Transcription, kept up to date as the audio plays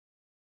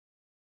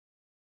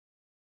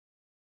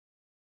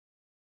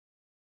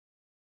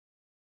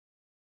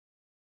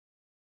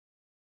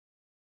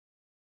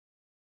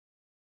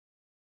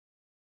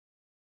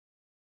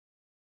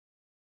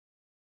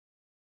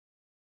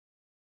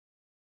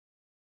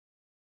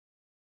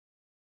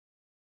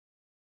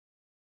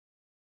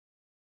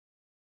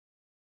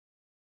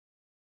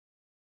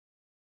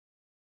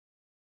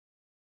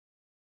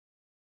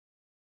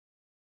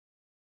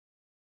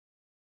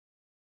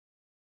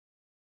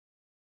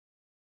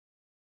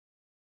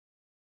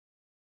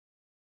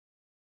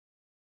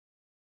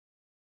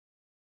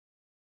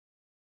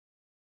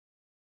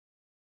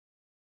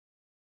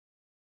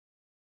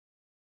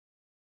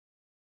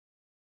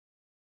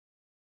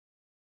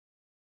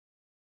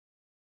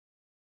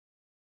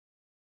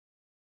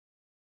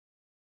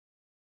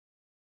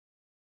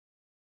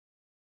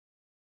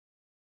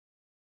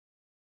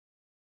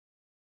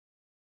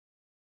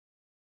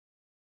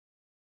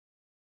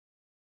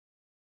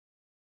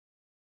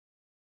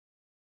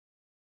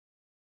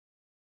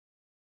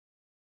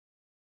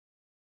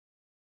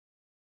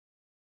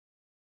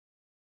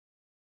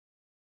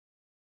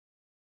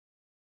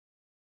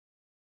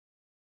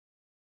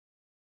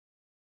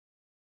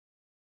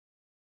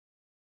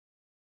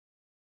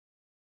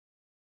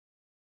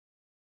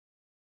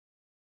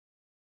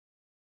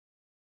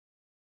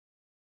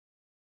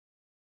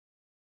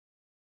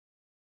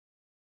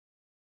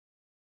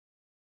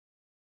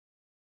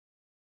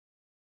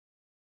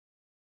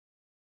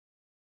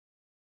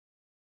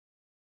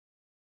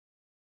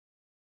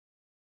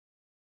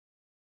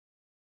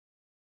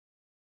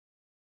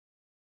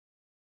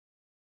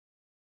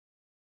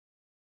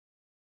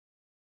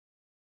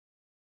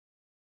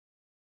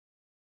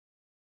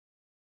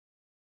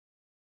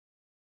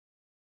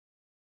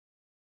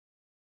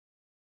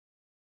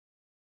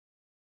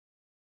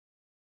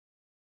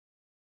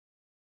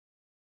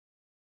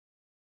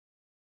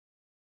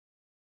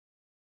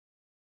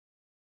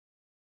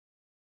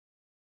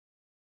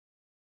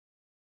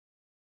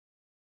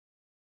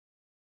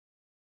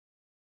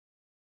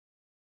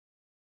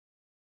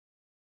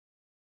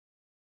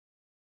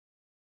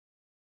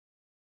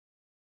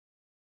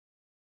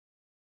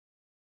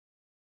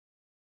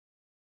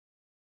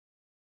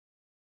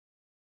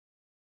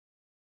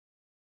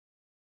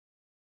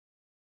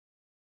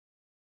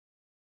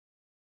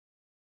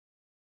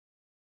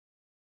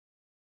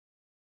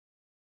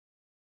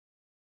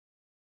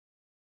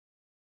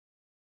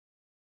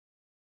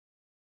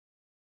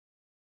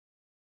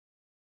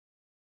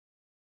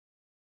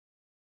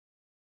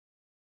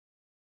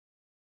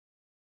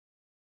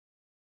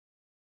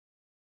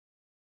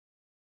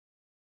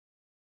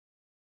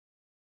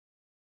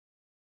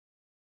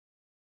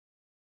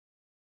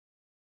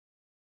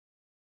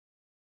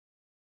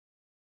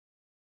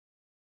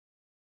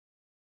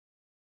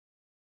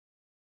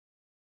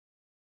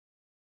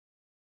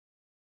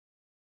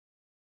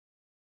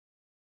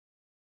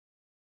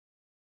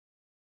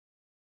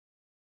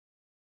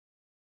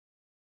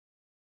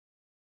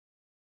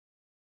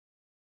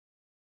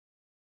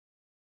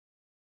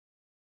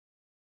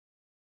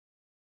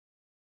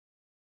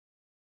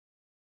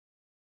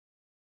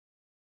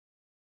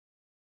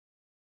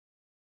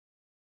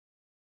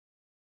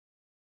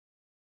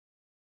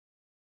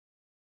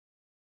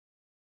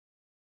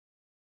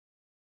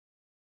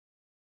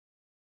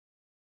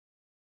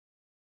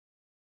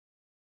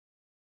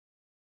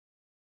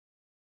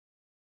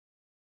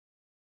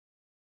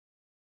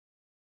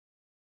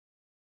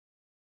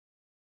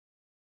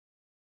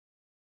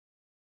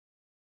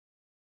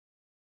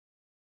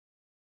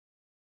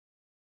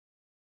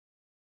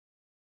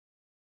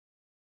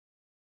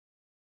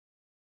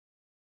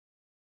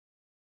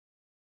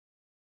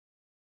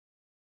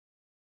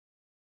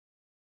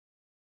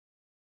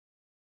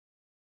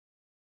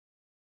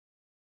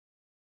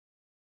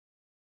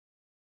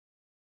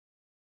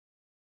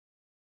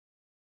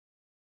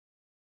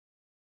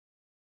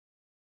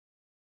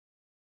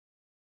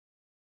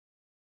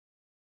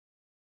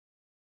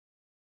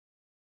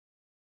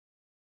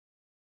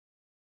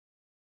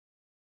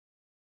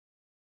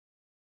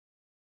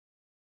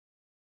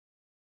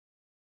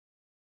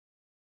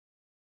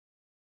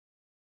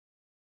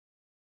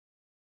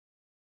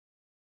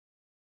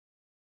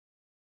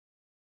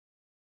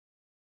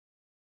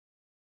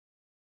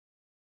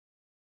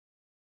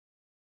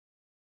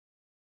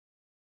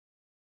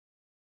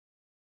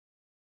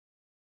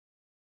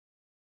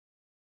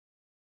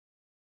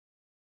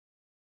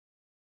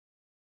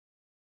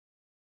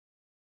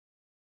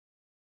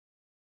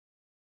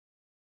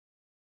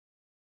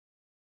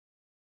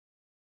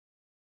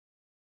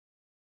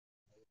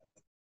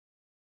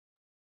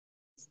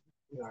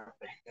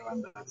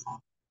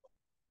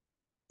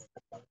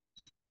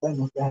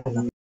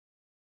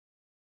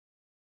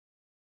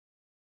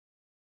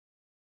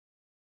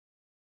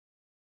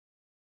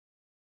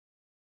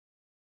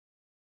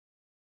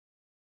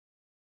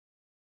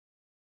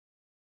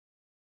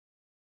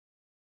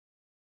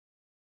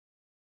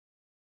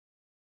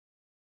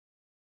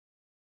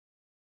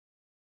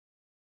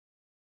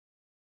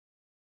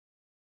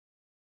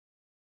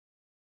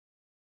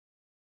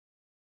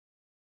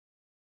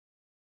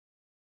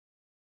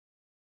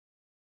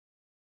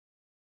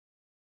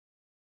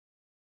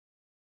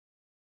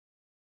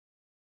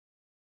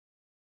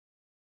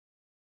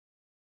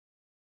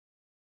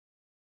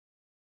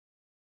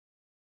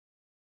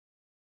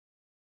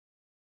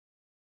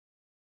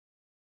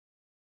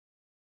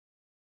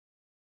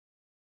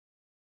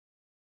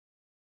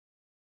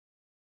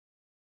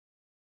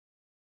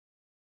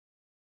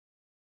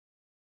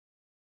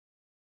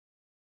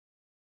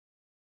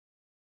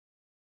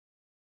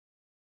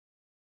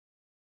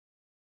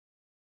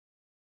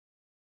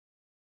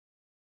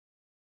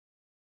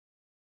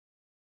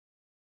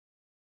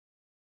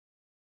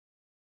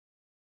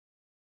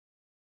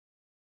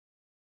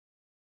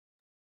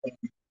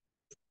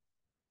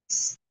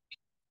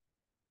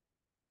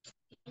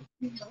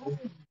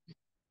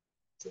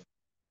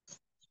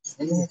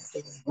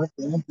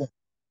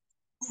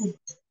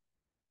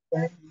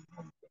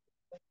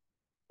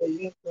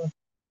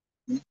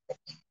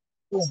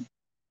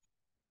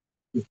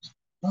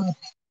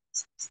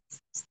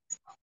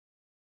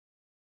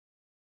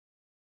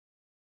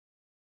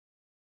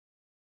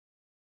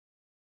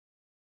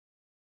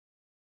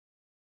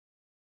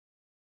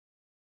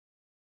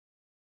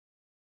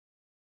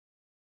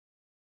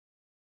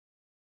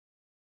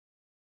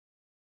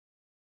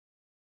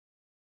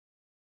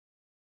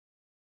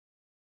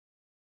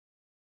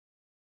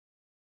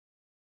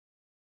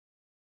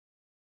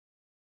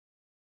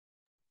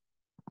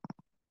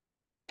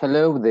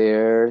Hello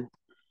there.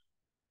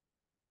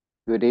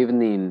 Good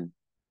evening.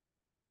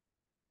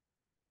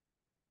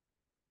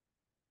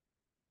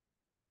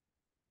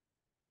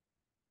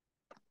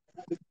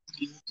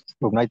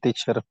 Good night,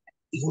 teacher.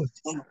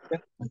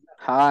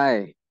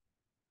 Hi.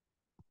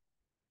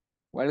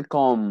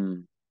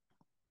 Welcome.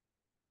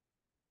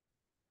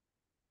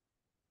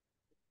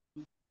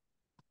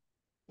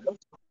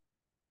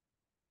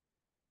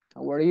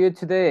 How are you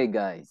today,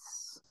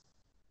 guys?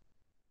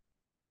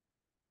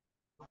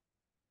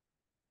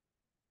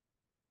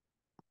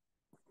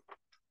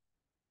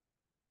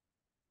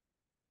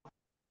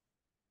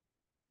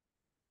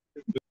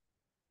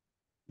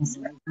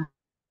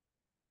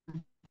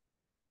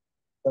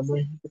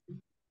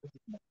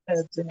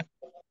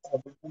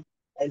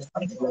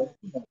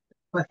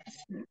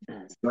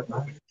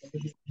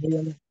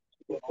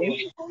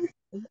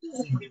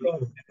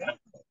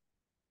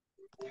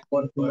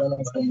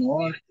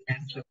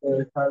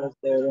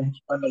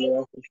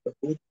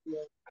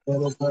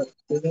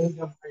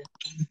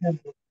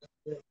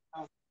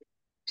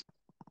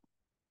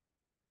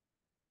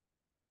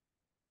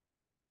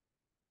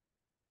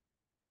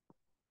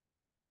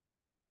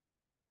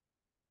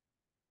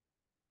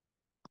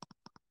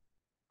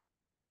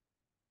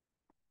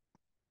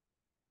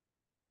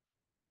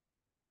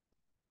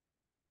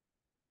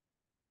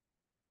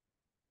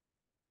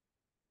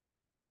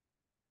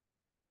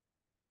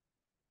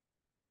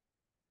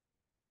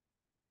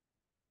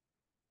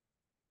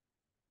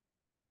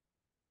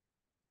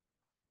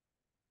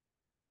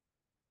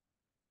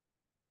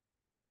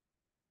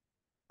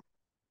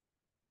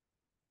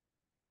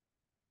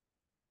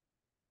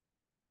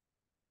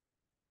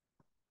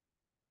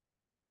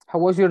 How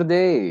was your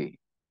day?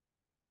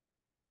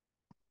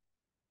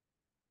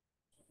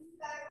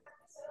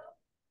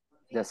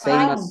 The same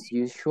Fine. as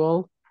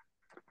usual?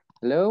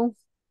 Hello?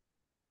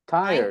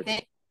 Tired?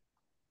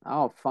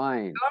 Oh,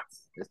 fine.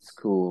 That's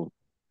cool.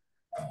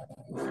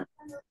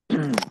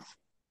 And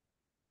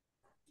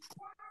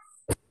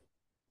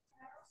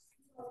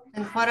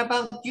what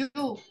about you?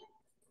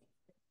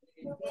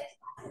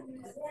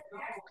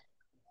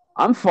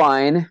 I'm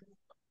fine.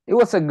 It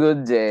was a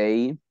good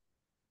day.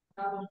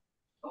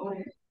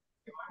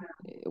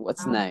 It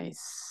was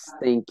nice.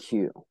 Thank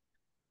you.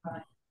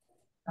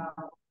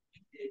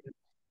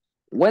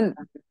 When?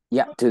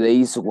 Yeah,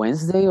 today is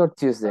Wednesday or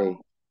Tuesday?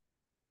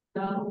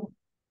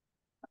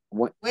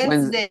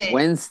 Wednesday.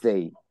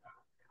 Wednesday.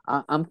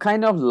 I'm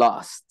kind of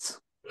lost.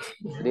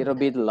 A little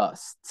bit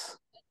lost.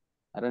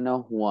 I don't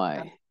know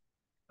why.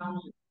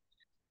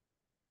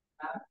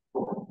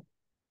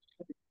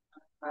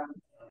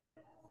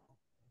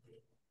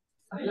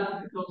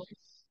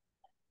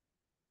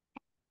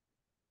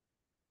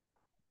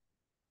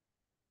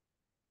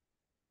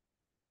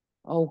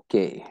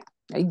 Okay,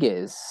 I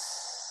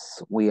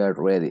guess we are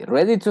ready.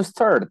 Ready to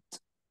start.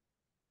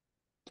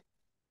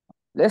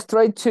 Let's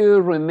try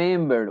to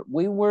remember.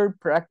 We were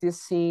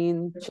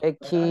practicing,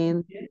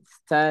 checking,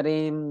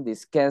 studying,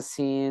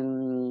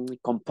 discussing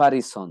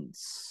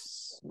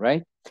comparisons,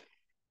 right?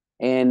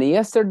 And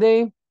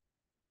yesterday,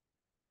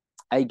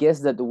 I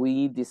guess that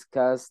we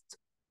discussed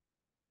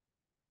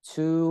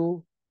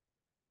two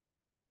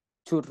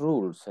two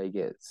rules, I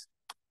guess.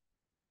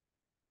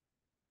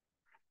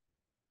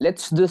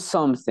 Let's do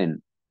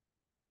something.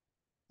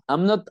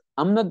 I'm not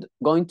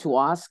going to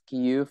ask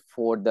you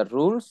for the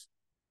rules,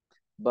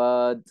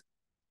 but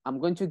I'm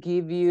going to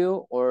give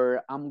you,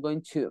 or I'm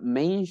going to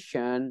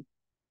mention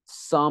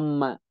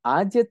some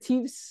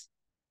adjectives,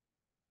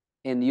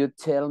 and you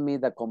tell me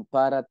the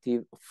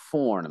comparative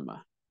form,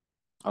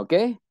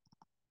 okay?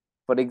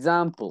 For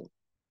example,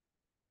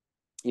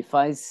 if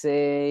I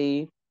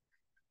say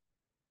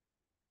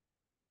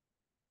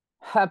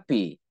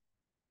happy,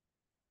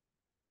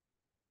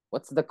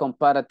 what's the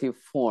comparative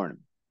form?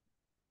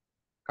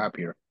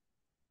 Happier.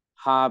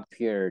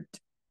 Happier.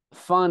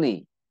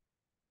 Funny.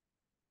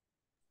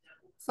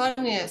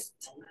 Funniest.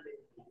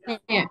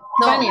 Yeah.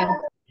 No. Funnier.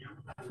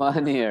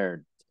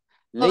 Funnier.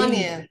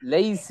 Funnier.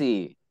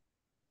 Lazy.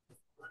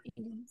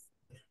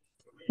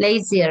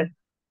 Lazier.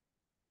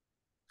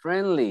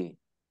 Friendly.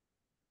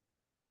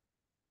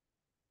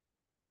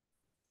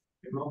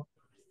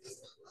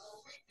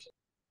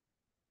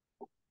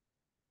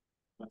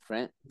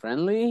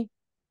 Friendly.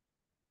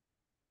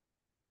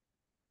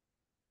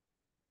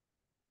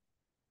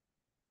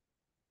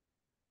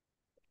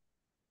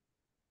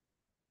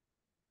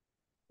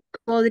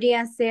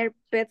 Podría ser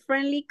pet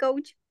friendly,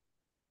 coach.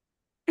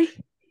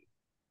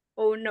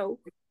 Oh no.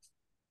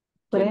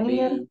 Can be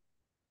in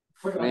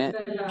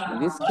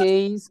this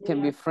case,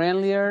 can be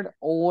friendlier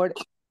or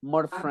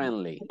more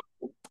friendly.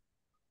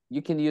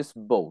 You can use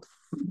both,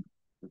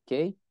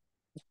 okay?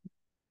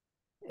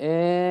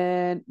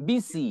 And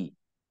busy.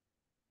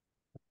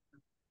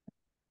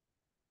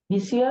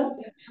 Busier.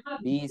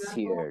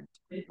 Busier,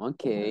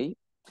 okay.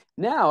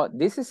 Now,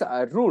 this is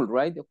a rule,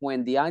 right?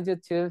 When the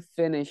adjective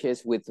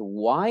finishes with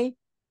Y,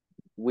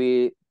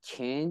 we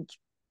change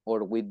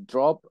or we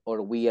drop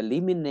or we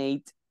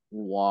eliminate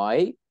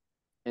Y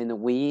and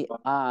we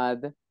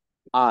add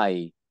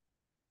I.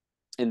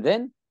 And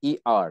then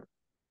ER.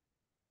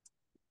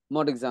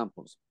 More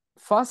examples.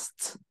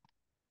 Fast.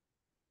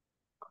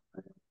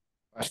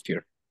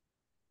 Faster.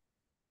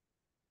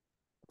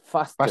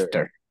 Faster.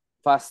 Faster.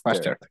 Faster.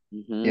 Faster.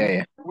 Mhm.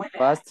 Yeah.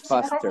 Fast,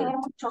 faster.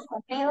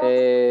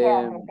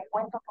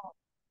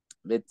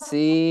 Let's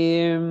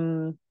see.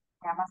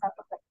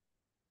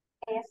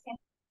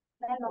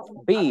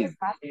 Big.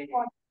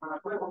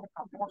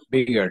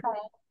 Bigger.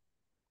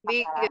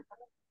 Big.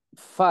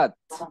 Fat.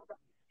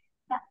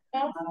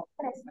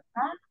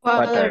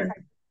 Father.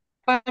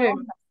 Father.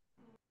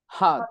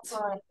 Hot.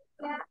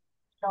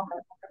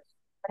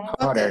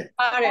 Hotter.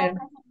 Father.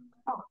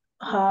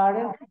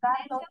 Harder.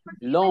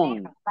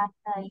 Long.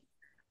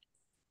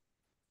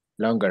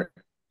 Longer.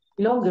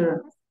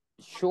 Longer.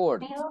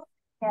 Short.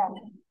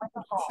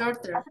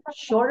 Shorter.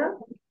 Shorter.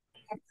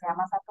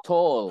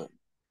 Tall.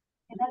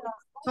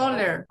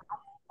 Taller.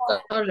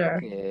 Taller.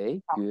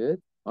 Okay,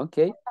 good.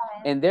 Okay.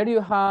 And there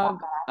you have,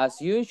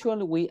 as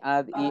usual, we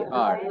add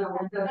ER.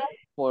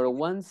 For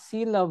one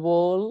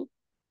syllable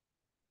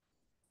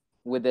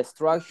with the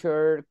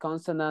structure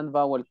consonant,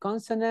 vowel,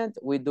 consonant,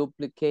 we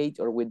duplicate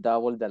or we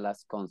double the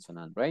last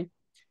consonant, right?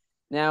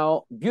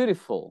 Now,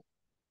 beautiful.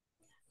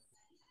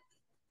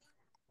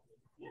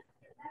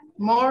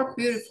 More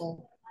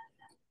beautiful.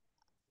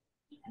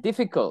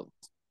 Difficult.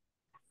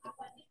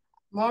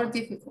 More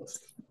difficult.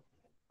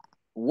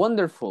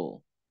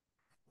 Wonderful.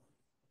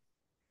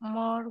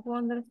 More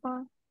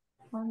wonderful.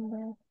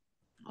 Wonder.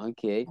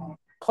 Okay.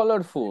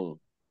 Colorful.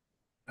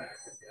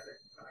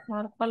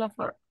 More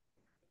colorful.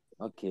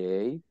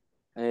 Okay.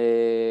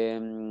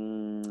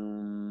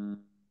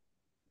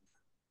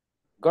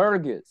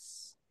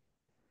 Gorgeous.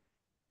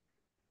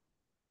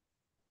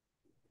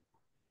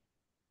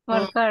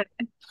 More car.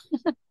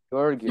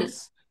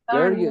 Gorgeous.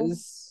 Gorgeous.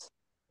 Gorgeous.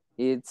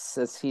 It's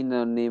a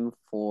synonym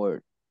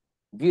for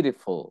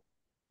beautiful.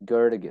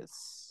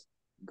 Gorgeous.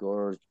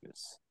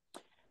 Gorgeous.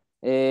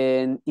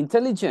 And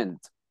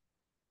intelligent.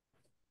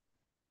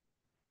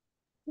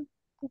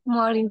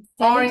 More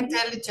More intelligent.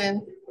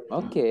 intelligent.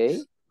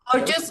 Okay.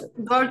 Gorgeous.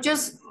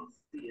 Gorgeous.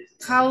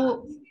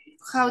 How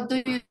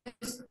do you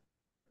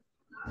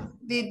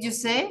did you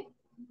say?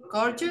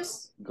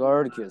 Gorgeous?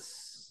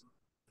 Gorgeous.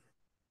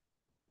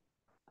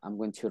 I'm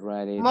going to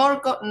write it.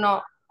 More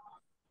no.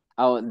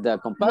 Oh, the No,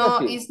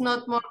 comparative. it's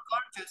not more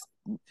gorgeous.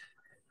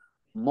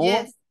 More.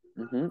 Yes.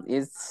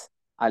 It's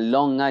a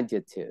long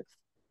adjective.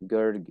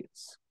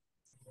 Gorgeous.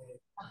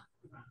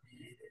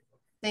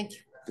 Thank you.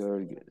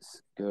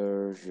 Gorgeous.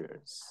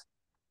 Gorgeous.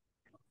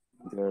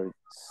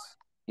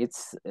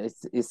 Gorgeous.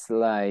 It's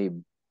like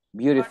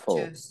beautiful.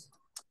 Gorgeous.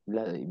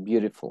 Like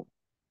beautiful.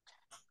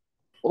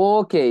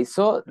 Okay,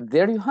 so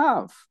there you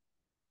have.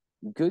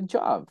 Good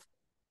job.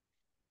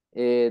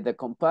 The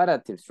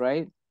comparatives,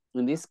 right?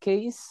 In this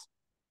case,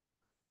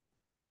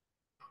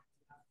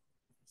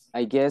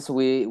 I guess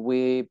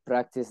we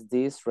practice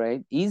this,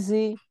 right?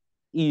 Easy,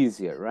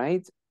 easier,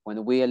 right?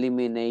 When we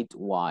eliminate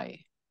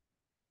Y.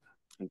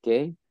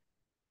 Okay.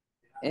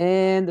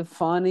 And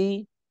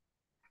funny,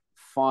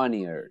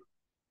 funnier.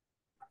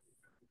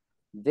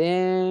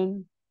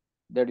 Then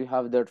there you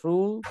have the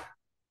rule.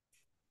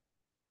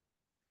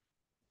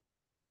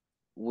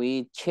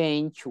 we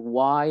change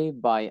Y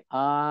by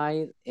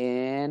I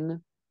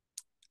and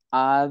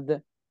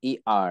add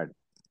ER.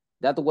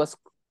 That was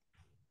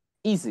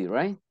easy,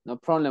 right? No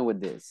problem with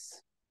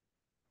this.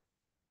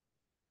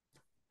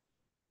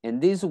 And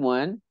this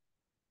one,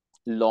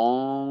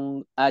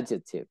 long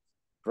adjective.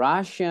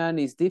 Russian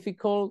is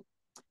difficult.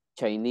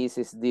 Chinese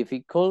is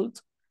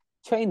difficult.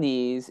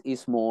 Chinese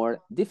is more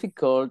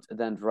difficult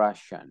than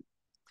Russian.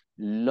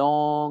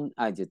 Long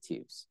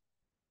adjectives.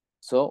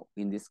 So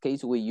in this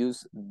case, we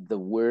use the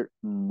word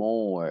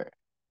more.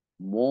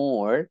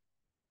 More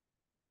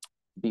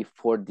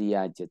before the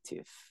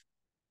adjective.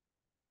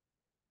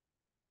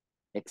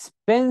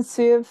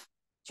 Expensive.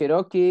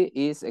 Cherokee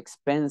is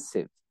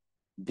expensive.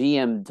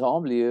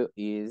 BMW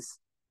is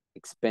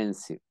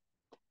expensive.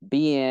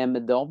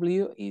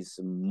 BMW is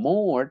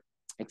more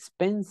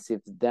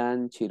expensive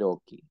than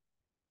Cherokee.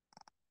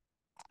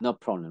 No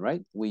problem,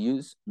 right? We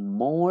use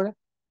more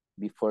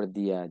before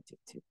the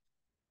adjective.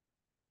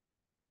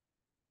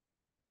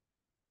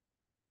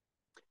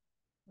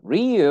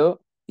 Rio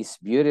is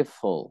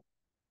beautiful.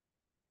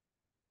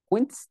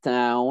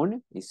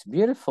 Queenstown is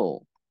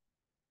beautiful.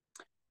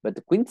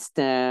 But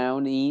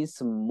Queenstown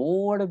is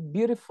more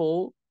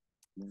beautiful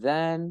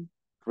than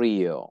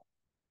Rio.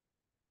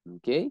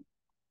 Okay?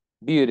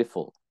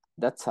 Beautiful.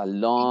 That's a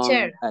long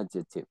Teacher.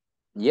 adjective.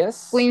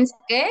 Yes? Queens,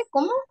 ¿qué?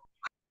 ¿Cómo?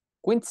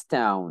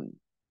 Queenstown.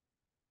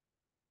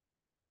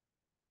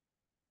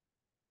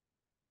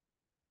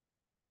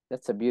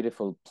 That's a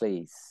beautiful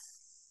place.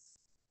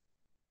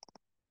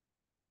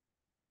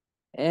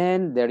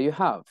 And there you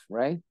have,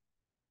 right?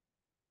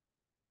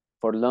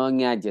 For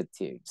long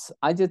adjectives.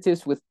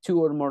 Adjectives with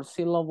 2 or more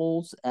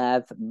syllables,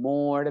 add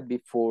more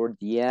before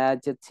the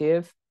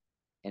adjective.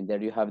 And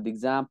there you have the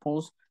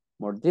examples.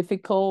 More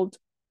difficult,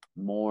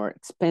 more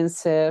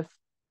expensive,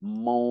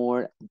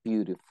 more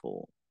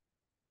beautiful.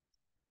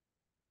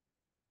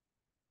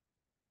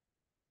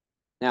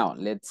 Now,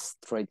 let's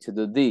try to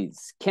do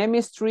this.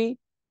 Chemistry,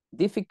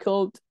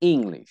 difficult,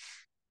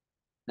 English.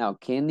 Now,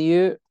 can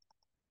you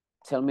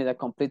tell me the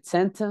complete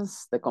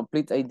sentence, the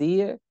complete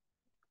idea,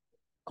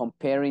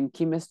 comparing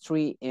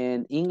chemistry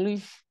and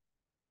English?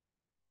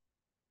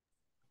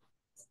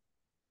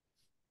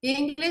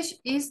 English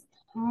is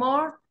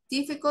more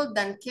difficult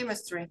than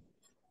chemistry.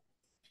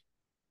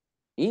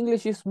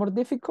 English is more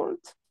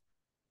difficult?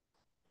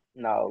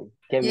 No,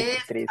 Yes,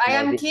 chemistry is I more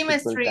am difficult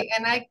chemistry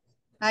than and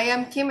I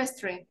am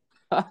chemistry.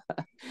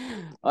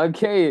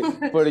 Okay,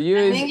 for you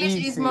And it's English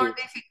easy. is more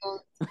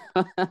difficult.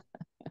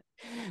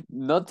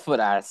 Not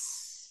for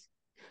us.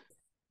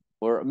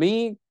 For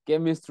me,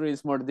 chemistry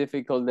is more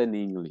difficult than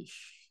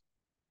English.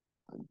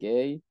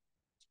 Okay.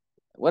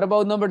 What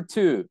about number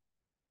 2?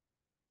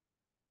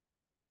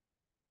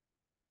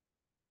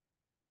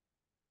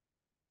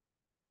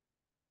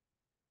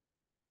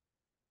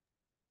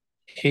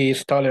 He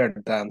is taller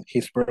than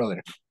his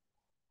brother.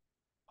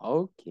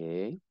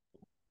 Okay.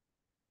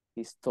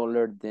 He's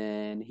taller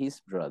than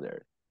his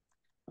brother.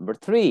 Number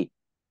 3.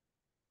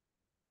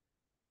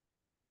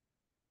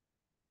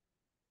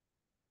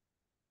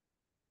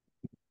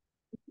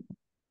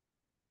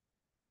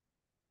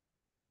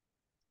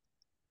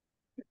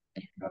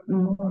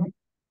 Mm,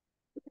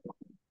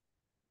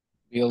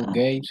 Bill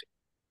Gates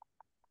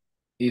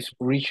is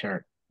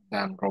richer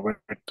than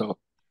Roberto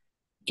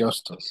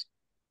Justus.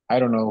 I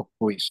don't know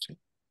who is.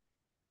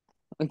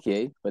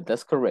 Okay, but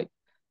that's correct.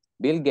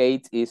 Bill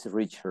Gates is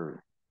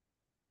richer.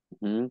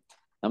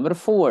 Number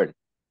 4.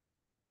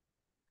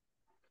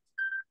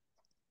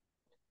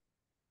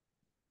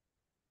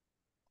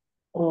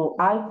 oh,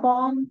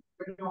 iPhone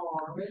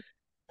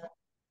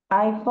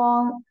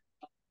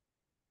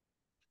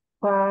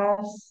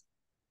was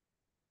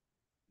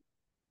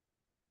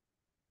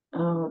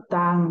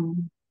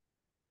tan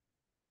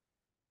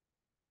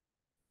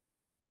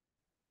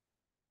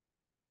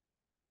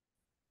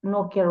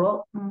no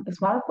quiero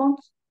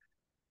smartphones,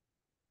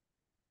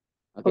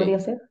 Okay. podría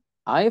ser.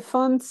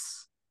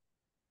 iPhones.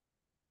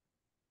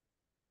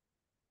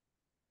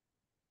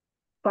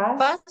 Fast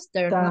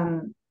Faster.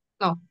 than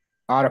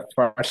Are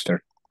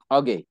faster.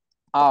 Okay.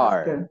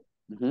 Are.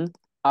 faster.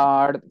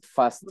 Are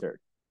faster.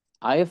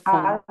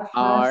 iPhone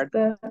are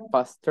Faster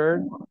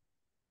faster.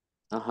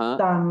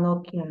 than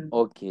Nokia.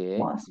 Okay.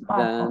 One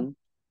smartphone.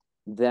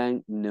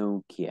 Than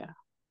Nokia.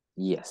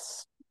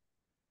 Yes.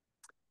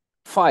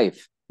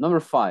 5. Number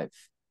 5.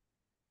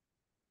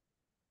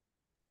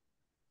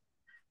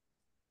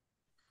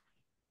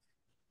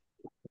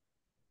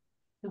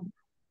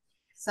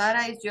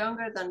 Sarah is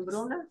younger than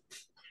Bruna.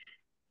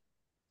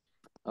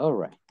 All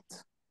right.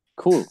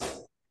 Cool.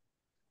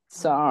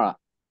 Sarah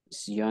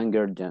is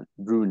younger than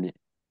Brune.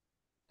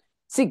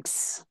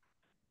 6.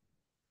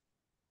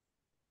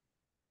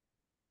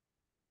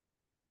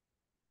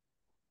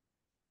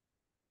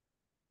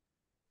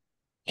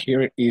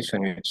 Here is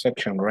an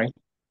exception, right?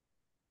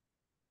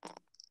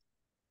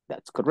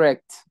 That's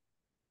correct.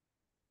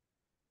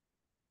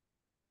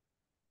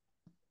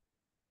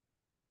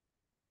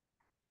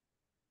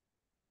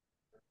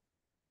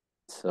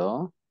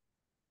 So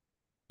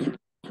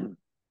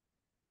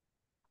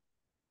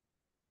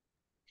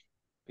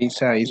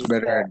Pizza is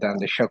better than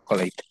the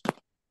chocolate.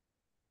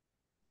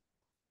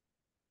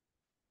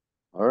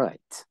 All right.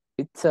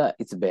 Pizza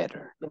is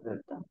better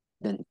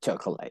than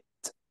chocolate.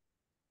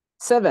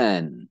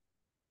 7.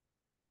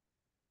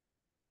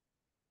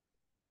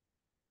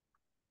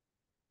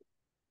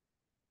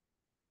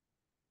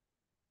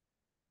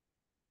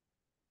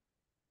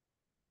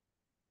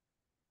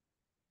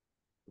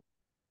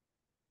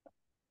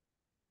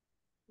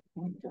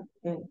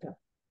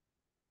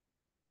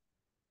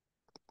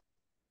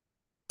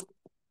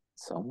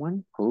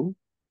 Someone who?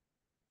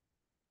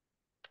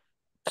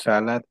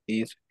 Salad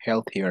is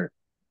healthier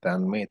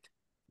than meat.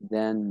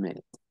 Than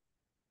meat.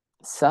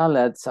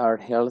 Salads are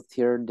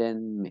healthier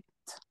than meat.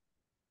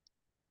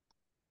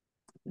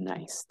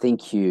 Nice.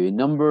 Thank you.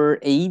 Number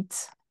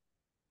 8.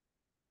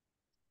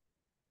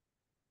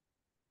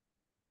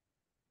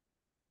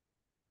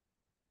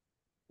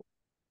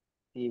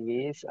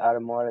 TVs are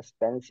more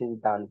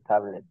expensive than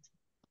tablets.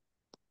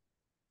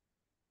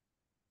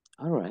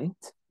 All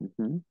right.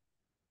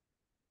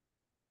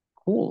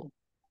 Cool.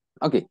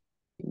 Okay.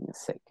 Give me a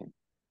second.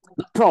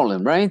 No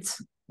problem, right?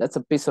 That's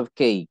a piece of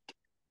cake.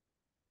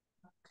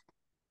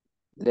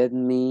 Let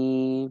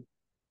me...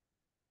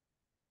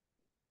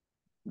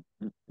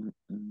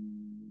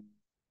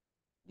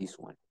 This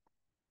one.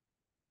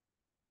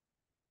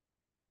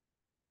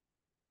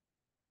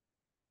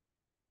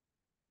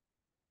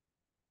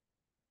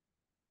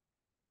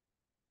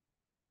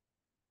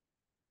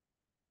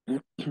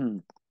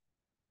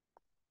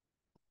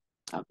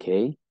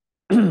 Okay.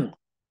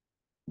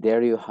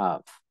 There you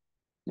have.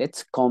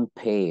 Let's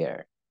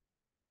compare.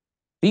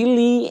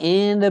 Billy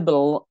and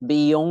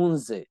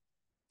Beyonce.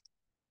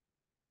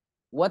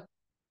 What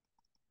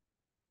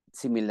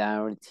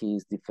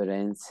similarities,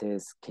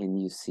 differences can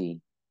you see?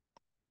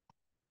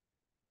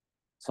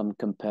 Some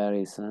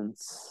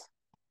comparisons.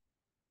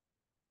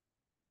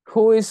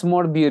 Who is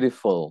more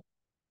beautiful?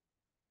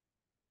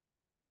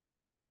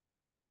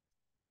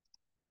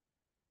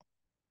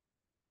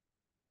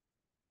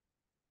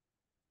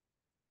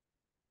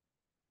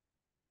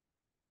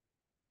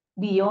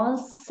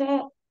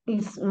 Beyonce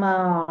is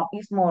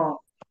more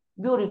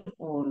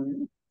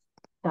beautiful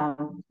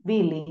than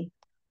Billy.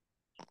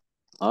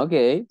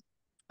 Okay,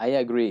 I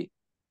agree.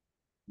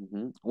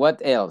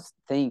 What else?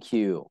 Thank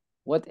you.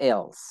 What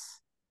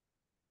else?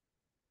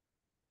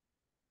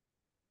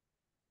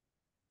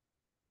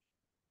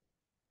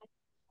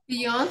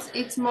 Beyonce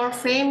is more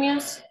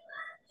famous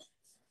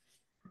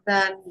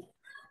than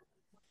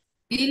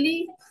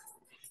Billy.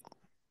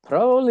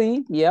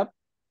 Probably, yep.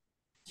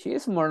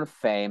 She's more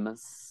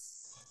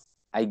famous,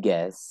 I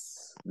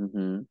guess.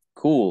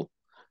 Cool.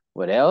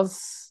 What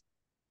else?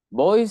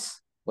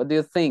 Boys, what do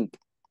you think?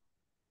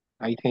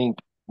 I think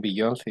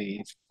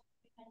Beyonce is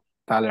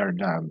taller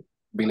than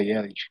Billie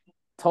Eilish.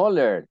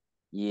 Taller,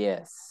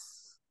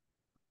 yes.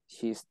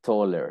 She's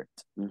taller.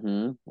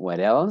 What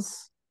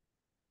else?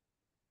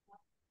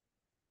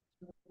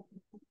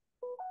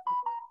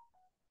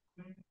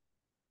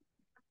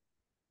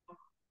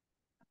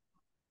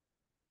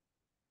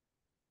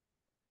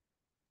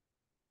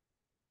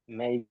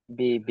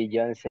 Maybe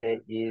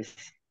Beyonce is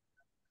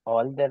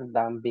older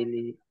than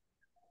Billy.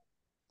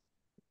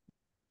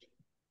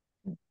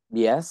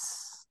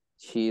 Yes,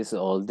 she is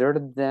older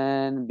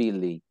than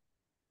Billy.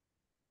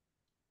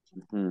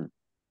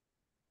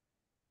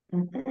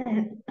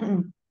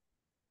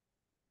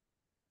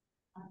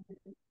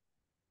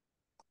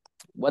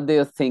 What do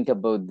you think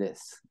about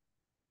this?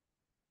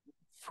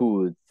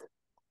 Food.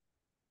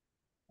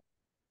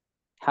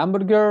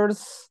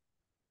 Hamburgers,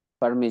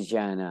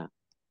 Parmigiana.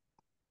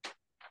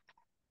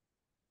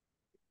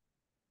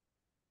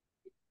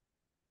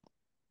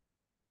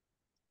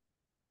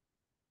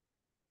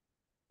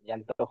 Ya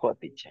antojó,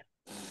 teacher.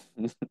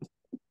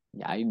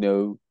 Yeah, I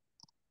know.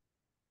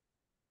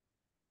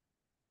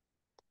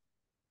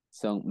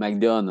 So,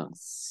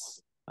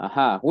 McDonald's.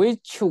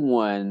 Which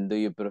one do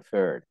you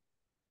prefer?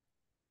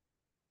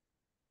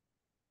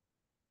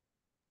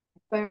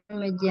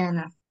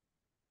 Parmigiana.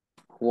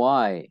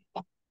 Why?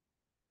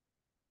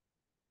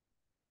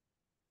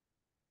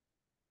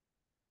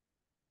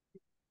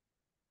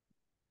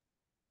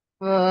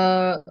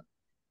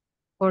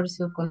 Por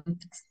su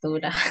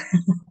contextura.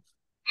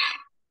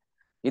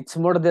 It's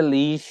more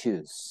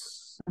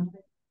delicious.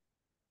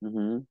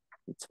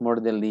 It's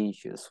more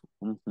delicious.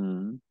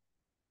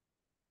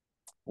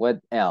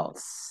 What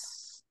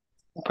else?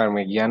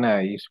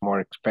 Parmigiana is more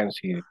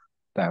expensive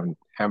than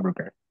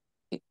hamburger.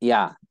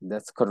 Yeah,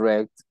 that's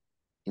correct.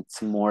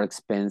 It's more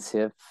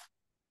expensive.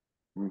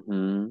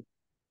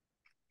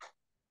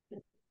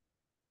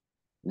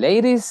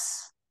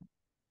 Ladies?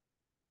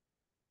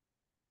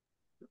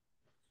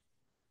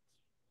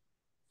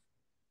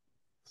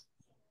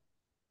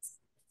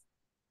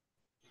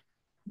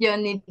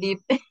 Johnny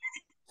Depp.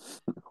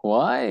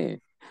 Why?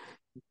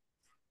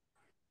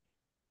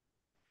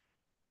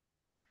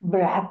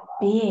 Brad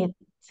Pitt,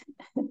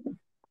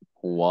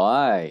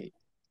 Why?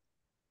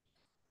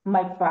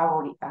 my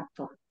favorite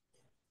actor.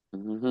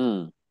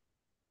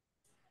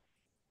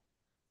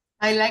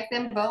 I like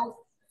them both.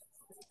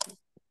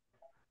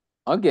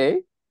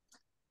 Okay,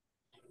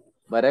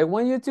 But I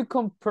want you to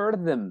compare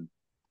them.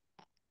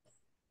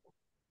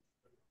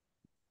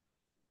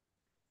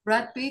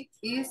 Brad Pitt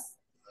is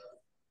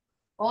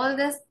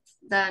oldest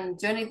than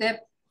Johnny Depp.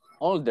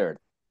 Older.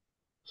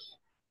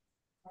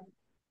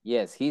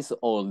 Yes, he's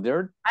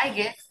older. I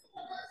guess.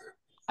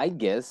 I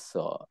guess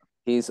so.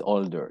 He's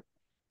older.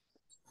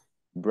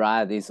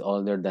 Brad is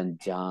older than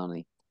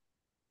Johnny.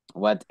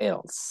 What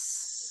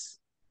else?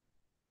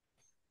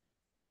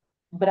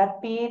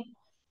 Brad Pitt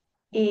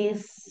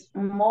is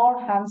more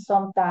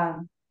handsome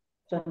than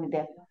Johnny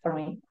Depp for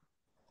me.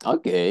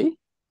 Okay.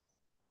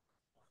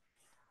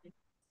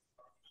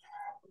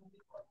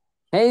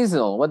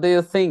 Hazel, what do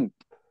you think?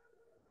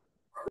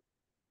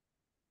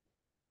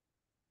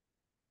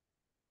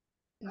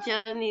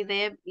 Johnny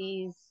Depp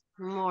is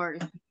more.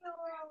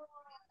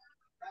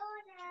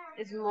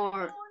 Es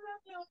more.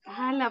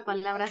 Ah, la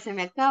palabra se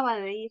me acaba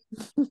de ir.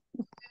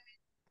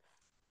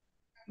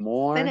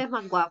 More Pero es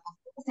más guapo.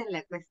 Esa es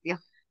la cuestión.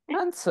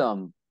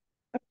 handsome.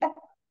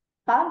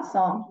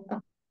 Handsome.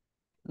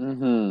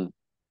 Mm-hmm.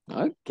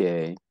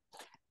 Okay.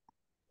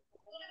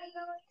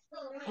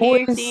 Who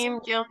Here, is team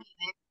Johnny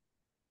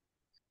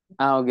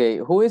okay?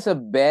 Who is a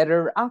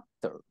better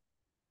actor?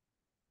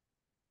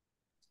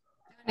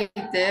 Johnny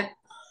Depp.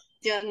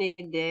 Johnny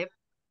Depp.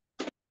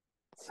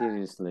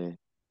 Seriously.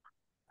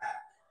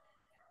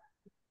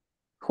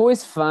 Who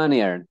is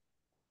funnier?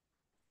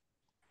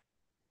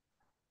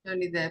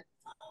 Johnny Depp.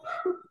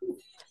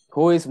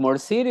 Who is more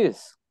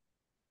serious?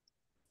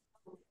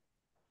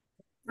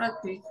 Brad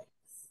Pitt.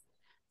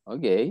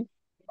 Okay.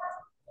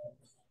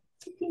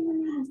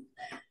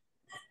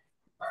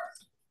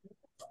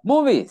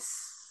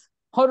 Movies.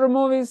 Horror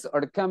movies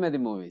or comedy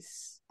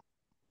movies?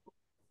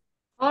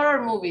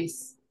 Horror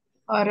movies.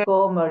 Horror.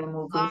 Comedy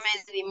movies.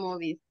 Comedy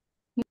movies.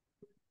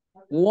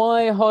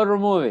 Why horror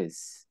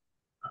movies?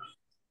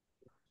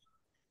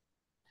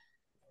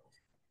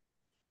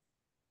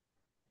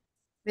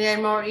 They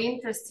are more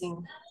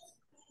interesting.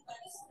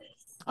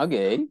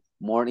 Okay.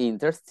 More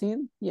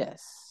interesting?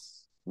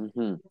 Yes.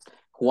 Mm-hmm.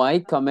 Why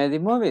comedy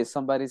movies?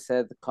 Somebody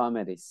said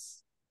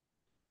comedies.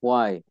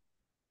 Why?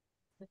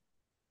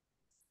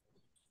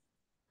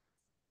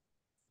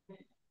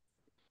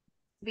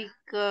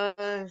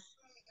 Because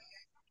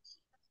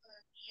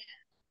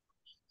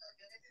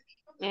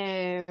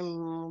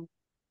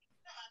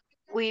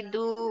we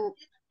do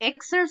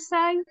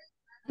exercise.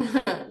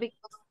 Because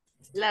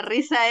la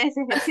risa es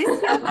ejercicio.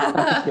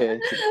 Okay.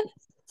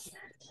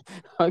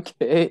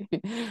 Okay.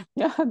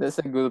 Yeah, that's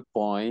a good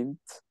point.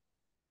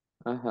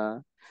 Uh-huh.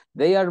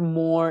 They are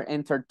more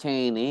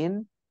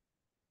entertaining.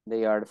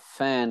 They are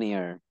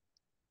funnier.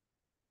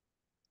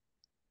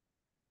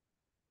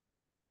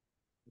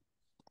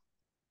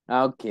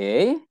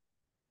 Okay.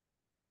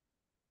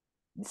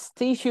 The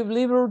Statue of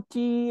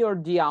Liberty or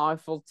the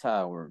Eiffel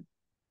Tower?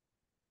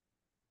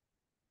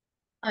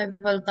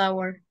 Eiffel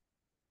Tower.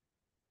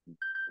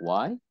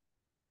 Why?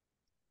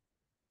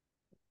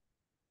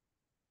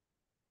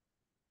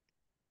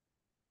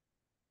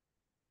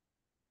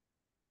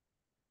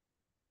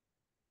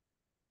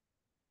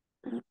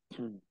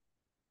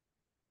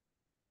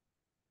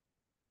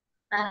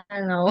 I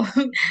don't know.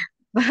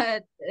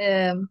 But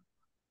um,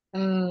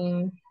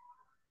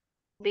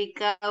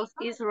 Because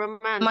it's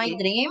romantic. my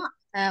dream,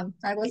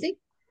 algo así.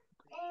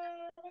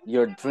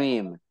 Your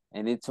dream,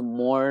 and it's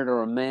more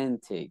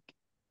romantic.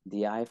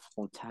 The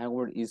Eiffel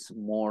Tower is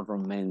more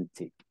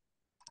romantic.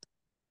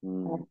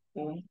 Mm.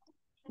 Okay.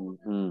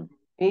 Mm-hmm.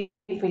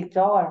 Eiffel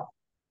Tower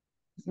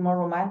is more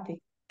romantic.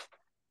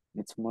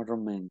 It's more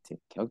romantic.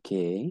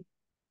 Okay.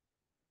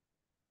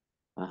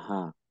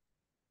 Uh-huh.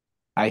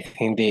 I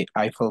think the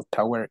Eiffel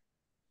Tower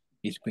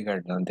is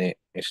bigger than the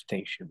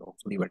Statue of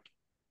Liberty.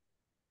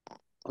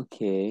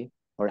 Okay.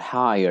 Or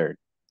higher,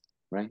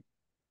 right?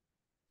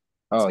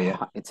 Oh, it's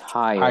yeah. It's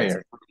higher.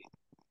 Higher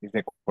is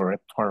the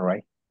correct one,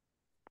 right?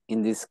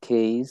 In this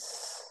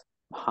case,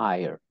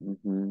 higher.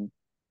 Mm-hmm.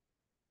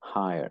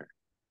 Higher.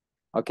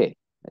 Okay,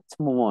 let's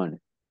move on.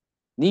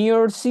 New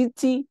York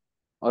City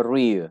or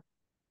Rio?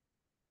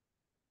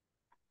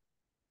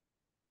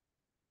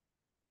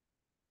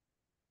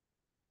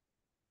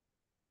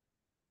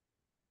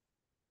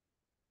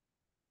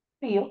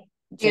 Rio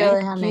de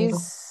Janeiro.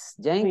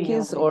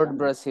 Yankees Rio de or Janeiro.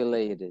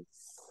 Brasileiros?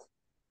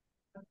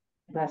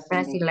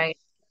 Brasileiro.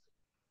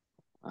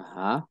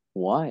 Uh-huh.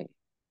 Why?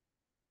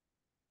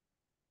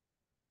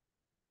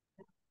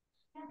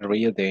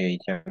 Rio de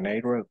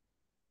Janeiro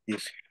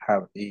is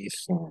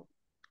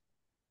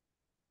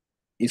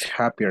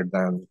happier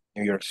than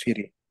New York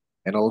City,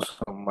 and also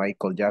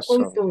Michael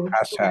Jackson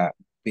has a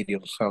video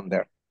song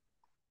there.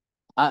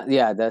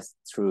 Yeah, that's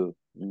true.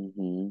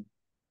 Mm-hmm.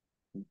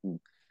 Mm-hmm.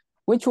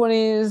 Which one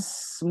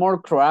is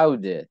more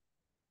crowded?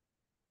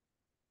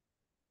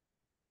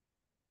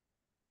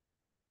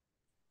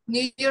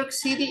 New York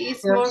City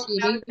is New York more City.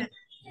 crowded.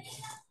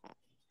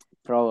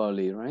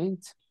 Probably,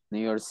 right? New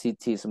York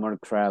City is more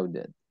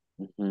crowded.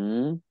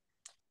 Mm-hmm.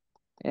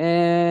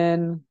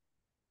 And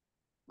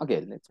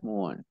okay, let's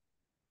move on.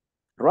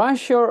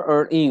 Russia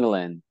or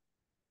England?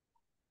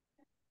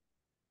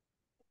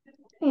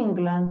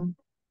 England.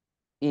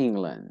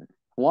 England.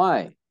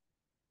 Why?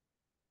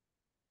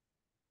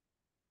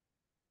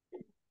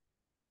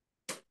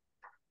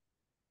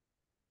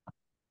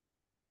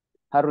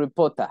 Harry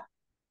Potter.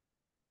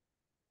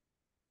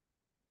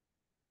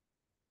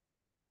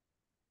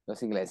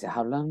 Los ingleses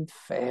hablan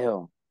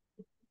feo.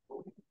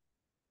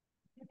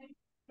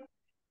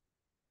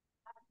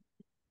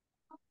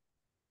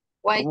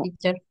 Why, ¿Cómo,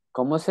 teacher?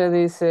 cómo se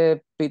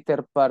dice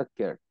Peter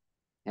Parker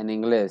en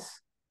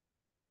inglés?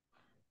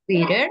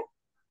 Peter?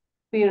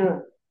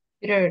 Peter.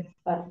 Peter.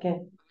 ¿Para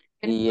qué?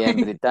 ¿Y en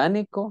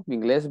británico?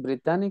 ¿Inglés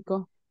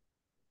británico?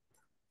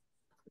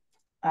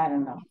 I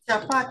don't know.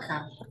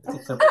 Chapaca.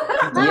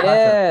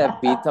 Yeah,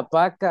 Peter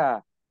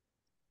Parker.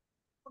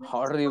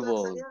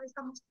 Horrible.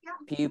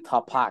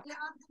 Peter Parker.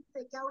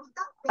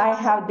 I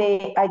have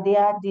the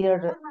idea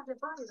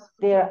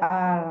there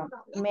are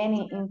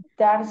many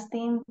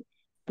interesting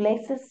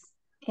places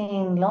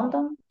in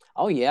London.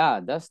 Oh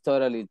yeah, that's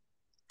totally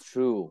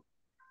true.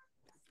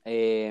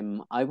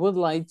 I would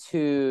like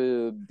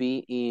to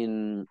be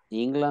in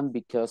England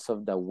because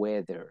of the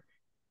weather.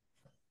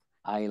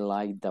 I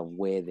like the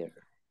weather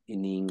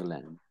in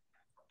England.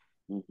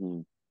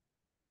 Ujú.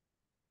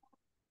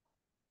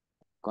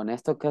 Con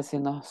esto casi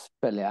nos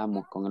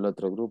peleamos con el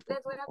otro grupo.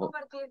 Les voy a Oh,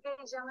 compartir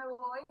que ya me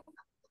voy.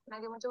 Me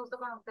dio mucho gusto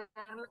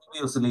conocerlos.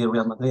 Yo soy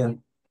Real Madrid.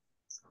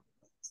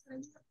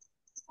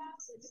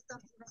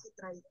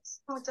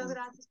 Muchas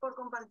gracias por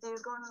compartir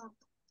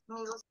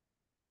conmigo.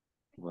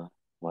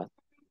 what?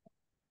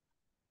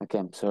 Okay,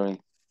 I'm sorry.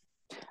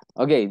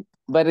 Okay,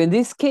 but in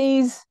this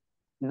case,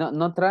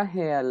 no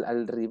traje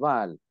al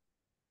rival.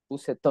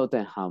 Puse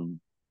Tottenham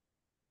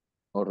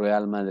o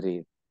Real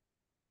Madrid.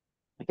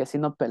 Es que así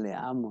no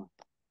peleamos.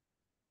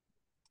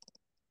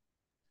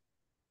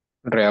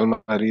 Real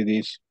Madrid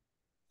is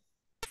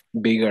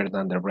bigger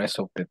than the rest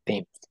of the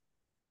team.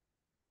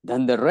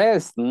 Than the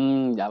rest.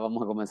 Ya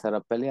vamos a comenzar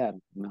a pelear.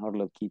 Mejor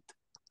lo quito.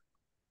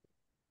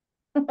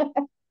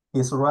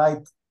 He's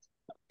right.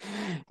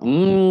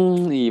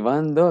 Y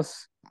van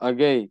dos.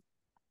 Okay.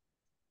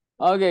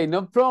 Okay,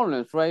 no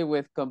problems, right,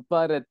 with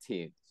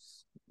comparatives.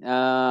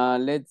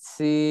 Let's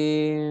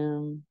see.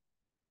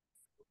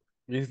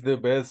 He's the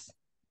best.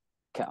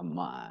 Come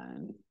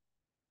on.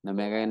 No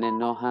me hagan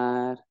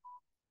enojar.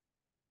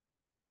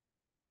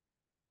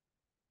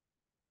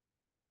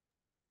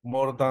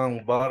 More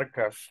than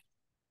Barcas.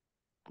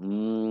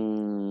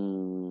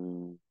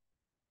 Mm.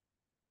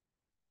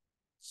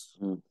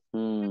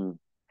 Mhm.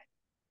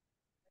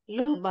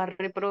 Los va a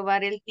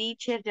reprobar el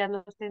teacher, ya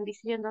no estén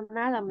diciendo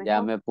nada,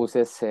 Ya mejor. me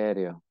puse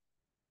serio.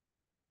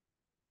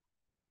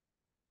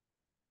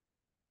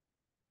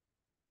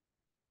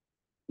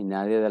 Y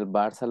nadie del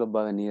Barça los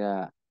va a venir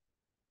a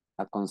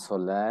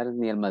consolar,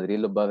 ni el Madrid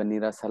los va a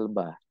venir a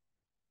salvar.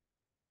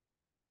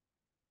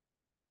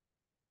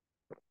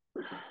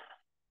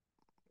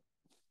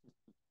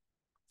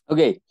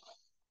 Okay.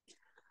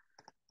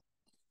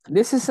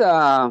 This is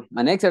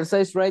an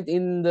exercise, right,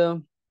 in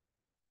the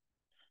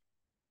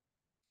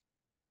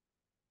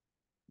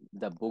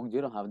book.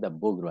 You don't have the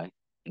book, right?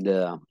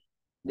 The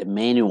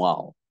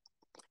manual.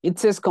 It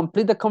says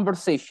complete the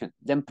conversation,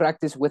 then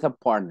practice with a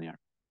partner.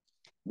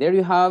 There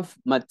you have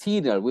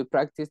material. We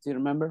practiced, do you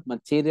remember?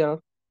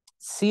 Material,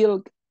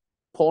 silk,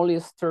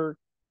 polyester,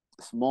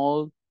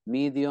 small,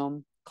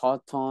 medium,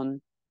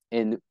 cotton,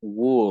 and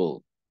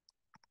wool.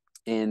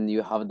 And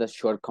you have the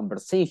short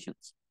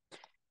conversations.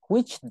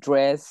 Which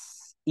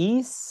dress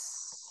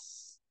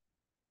is?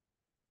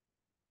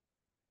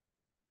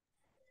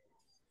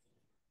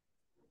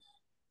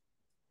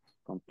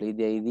 Complete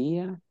the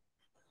idea.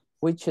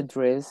 Which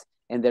dress?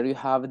 And there you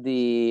have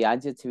the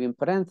adjective in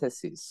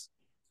parentheses.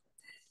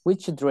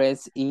 Which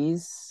dress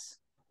is?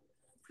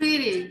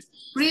 Pretty.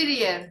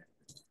 Prettier.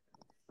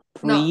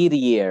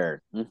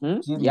 Prettier.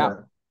 No. Yeah.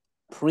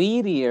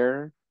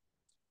 Prettier.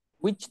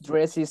 Which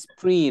dress is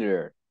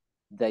prettier?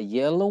 The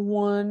yellow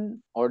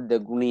one or the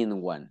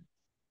green one?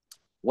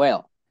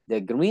 Well,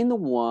 the green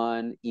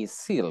one is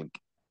silk.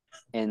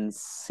 And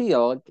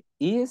silk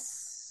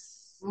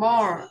is?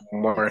 More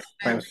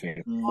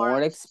expensive.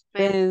 More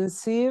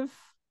expensive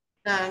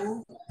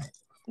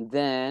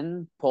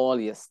Than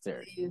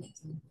polyester.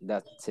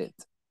 That's it.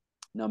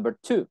 Number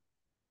 2.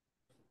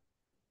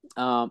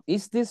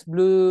 Is this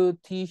blue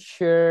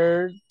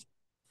t-shirt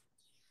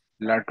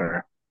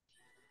Larger.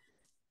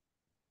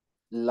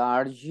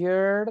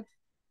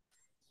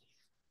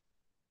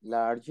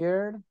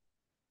 larger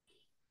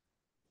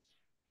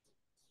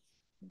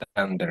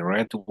Than the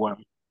red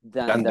one.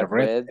 than the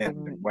red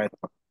and the white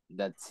one.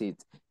 That's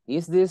it.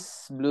 Is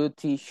this blue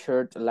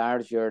t-shirt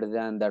larger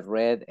than the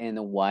red and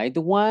white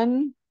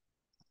one?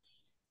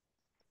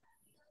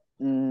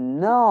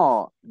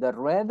 No, the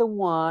red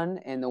one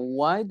and the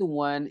white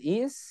one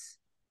is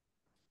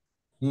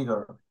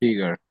Bigger.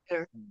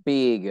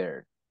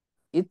 bigger.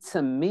 It's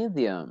a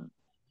medium.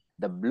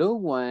 The blue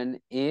one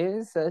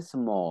is a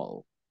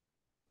small.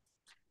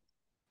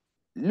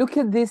 Look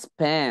at these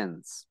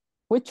pants.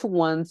 Which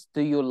ones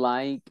do you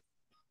like?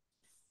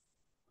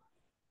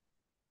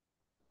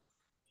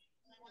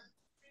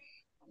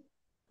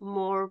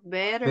 More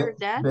better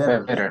than.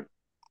 Better.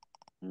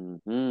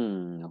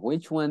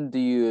 Which one do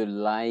you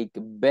like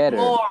better?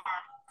 More.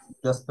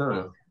 Just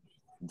better.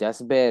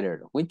 Just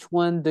better. Which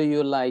one do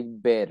you like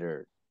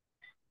better?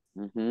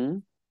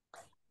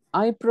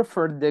 I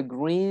prefer the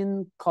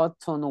green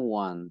cotton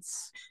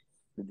ones.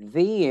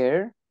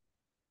 They're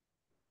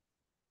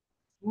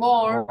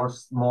More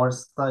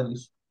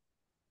stylish.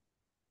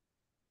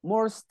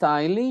 more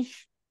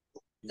stylish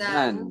Than.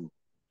 than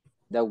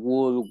the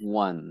wool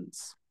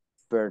ones.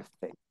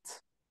 Perfect.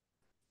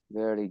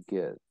 Very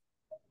good.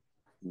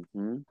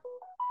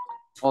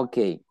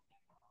 Okay.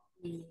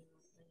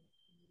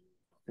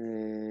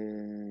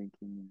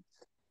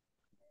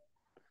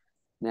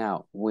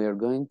 Now we're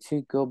going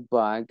to go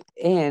back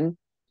and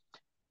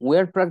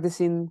we're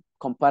practicing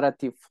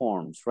comparative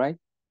forms, right?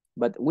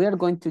 But we are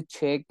going to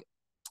check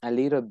a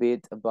little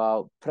bit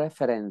about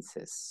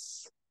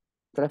preferences.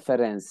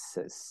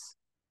 Preferences.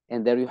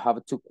 And there you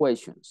have two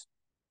questions.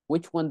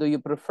 Which one do you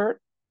prefer?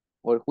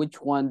 Or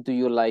which one do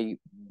you like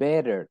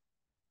better?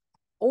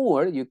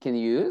 Or you can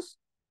use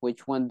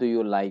which one do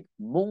you like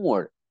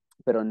more,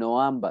 pero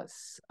no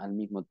ambas al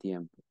mismo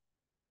tiempo.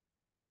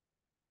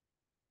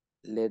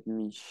 Let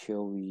me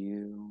show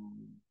you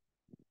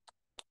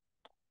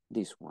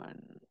this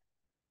one.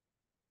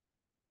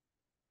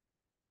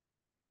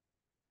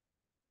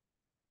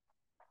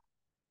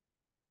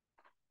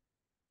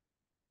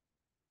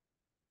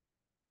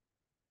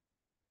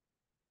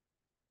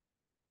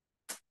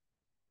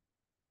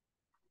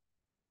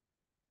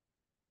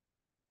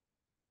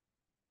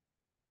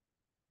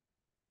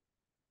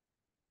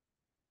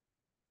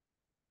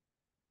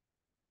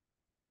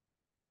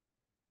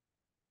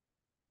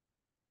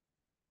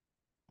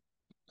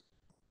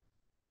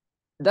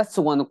 That's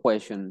one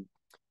question.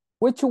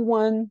 Which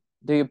one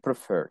do you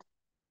prefer?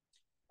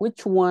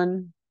 Which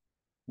one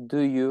do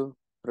you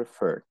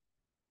prefer?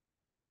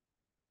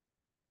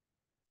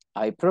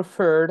 I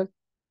prefer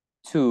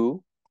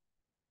to,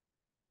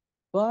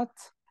 but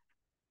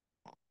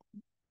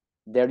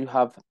there you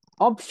have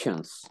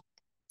options.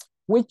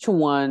 Which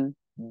one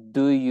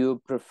do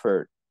you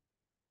prefer?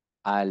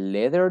 A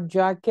leather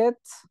jacket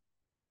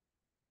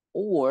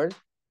or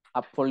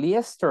a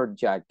polyester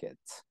jacket?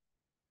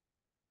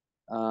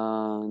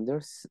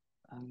 There's,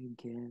 I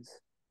guess,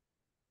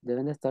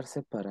 deben de estar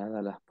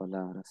separadas las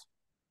palabras.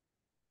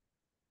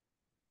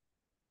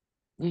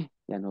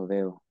 Ya no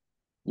veo.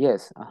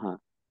 Yes,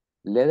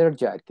 leather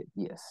jacket,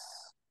 yes.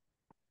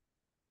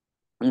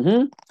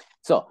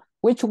 So,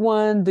 which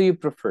one do you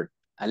prefer?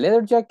 A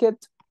leather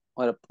jacket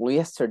or a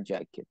polyester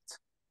jacket?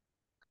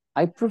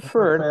 I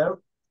prefer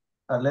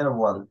a leather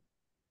one.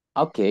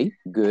 Okay,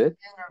 good.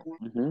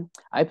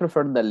 I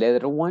prefer the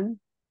leather one,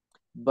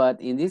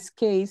 but in this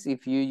case,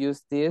 if you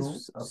use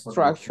this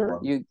structure,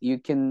 you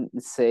can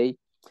say,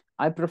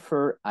 I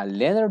prefer a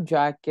leather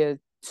jacket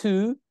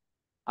to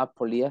a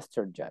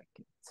polyester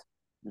jacket.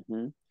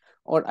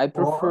 Or I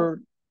prefer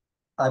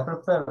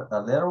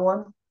a leather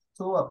one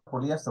to a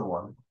polyester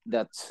one.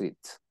 That's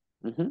it.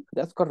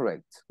 That's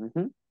correct.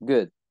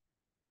 Good.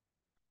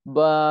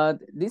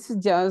 But this is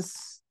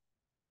just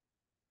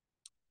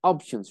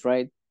options,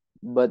 right?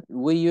 But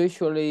we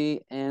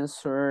usually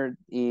answer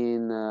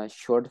in a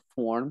short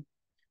form,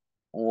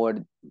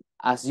 or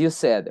as you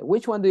said,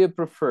 which one do you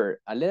prefer?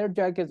 A leather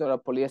jacket or a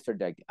polyester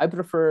jacket? I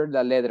prefer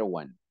the leather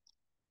one.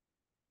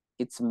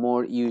 It's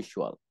more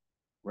usual,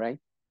 right?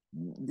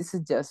 This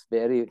is just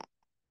very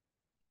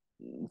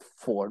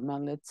formal,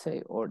 let's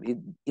say, or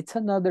it's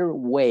another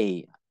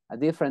way, a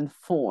different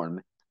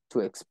form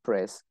to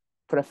express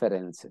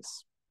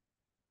preferences.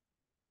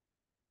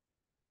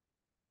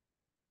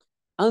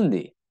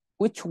 Andy,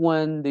 which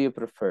one do you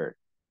prefer?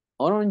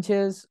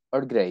 Oranges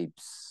or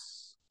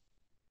grapes?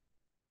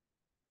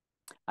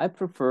 I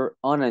prefer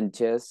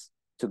oranges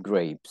to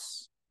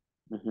grapes.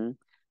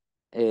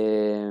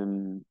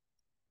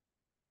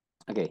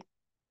 Okay,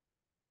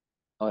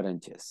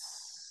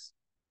 oranges.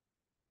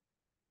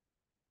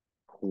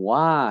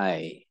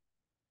 Why?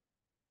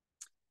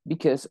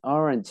 Because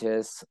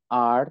oranges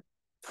are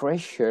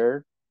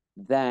fresher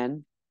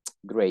than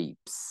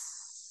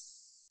grapes.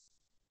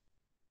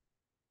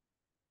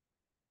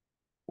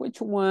 Which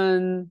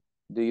one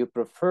do you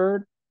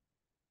prefer?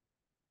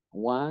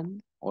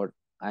 One or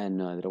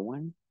another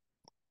one?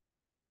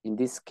 In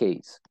this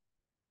case,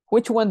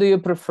 which one do you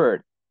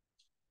prefer?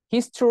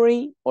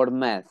 History or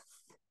math?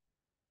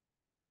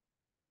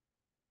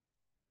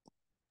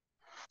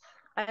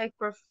 I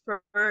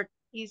prefer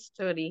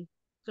history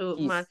to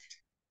math.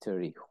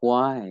 History.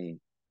 Why?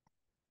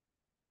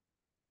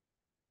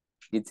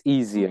 It's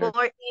easier.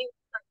 More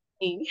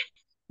interesting.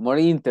 More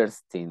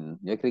interesting.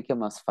 Yo creo que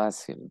más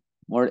fácil.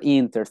 More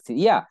interesting.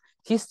 Yeah,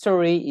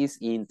 history is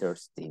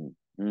interesting.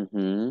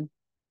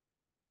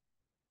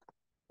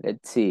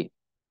 Let's see.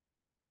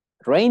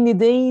 Rainy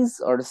days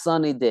or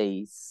sunny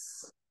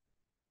days?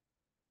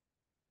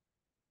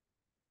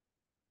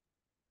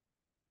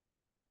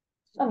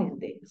 Sunny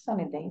days.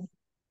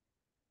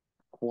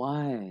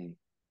 Why?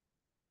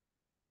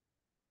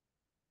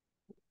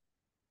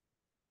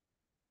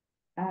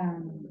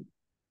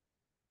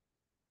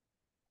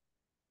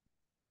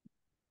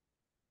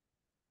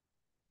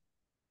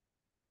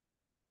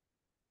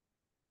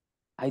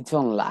 I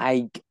don't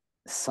like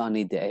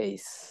sunny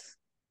days.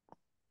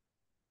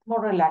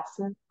 More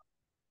relaxing.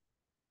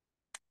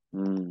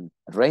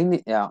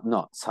 Rainy,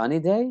 no, sunny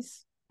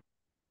days.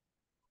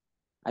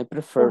 I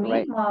prefer For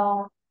me,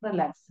 more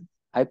relaxing.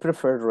 I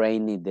prefer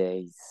rainy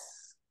days.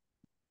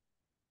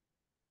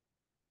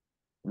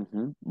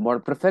 More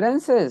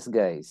preferences,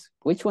 guys.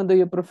 Which one do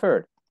you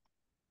prefer?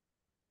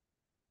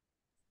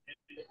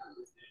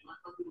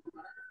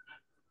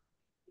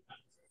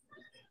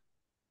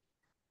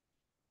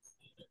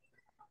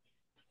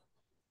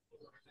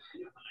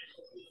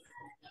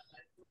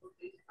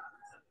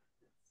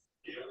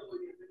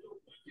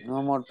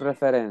 No more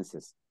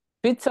preferences.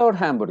 Pizza or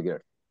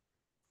hamburger?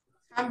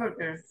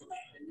 Hamburger.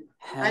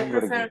 I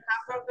Hamburger. prefer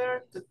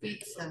hamburger to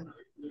pizza.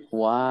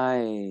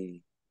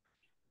 Why?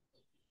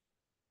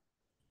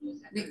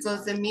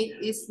 Because the meat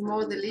is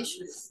more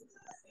delicious.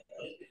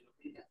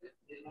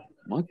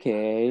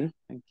 Okay,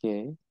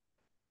 okay.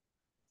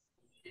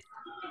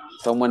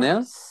 Someone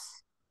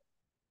else?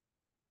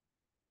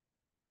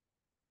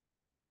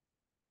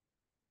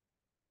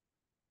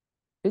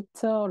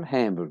 Pizza or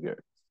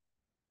hamburger?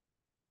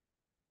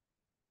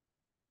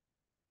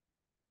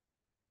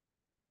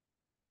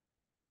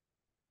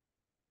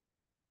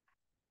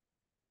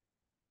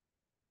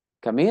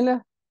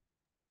 Camila?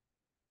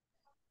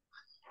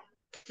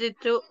 The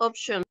two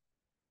options.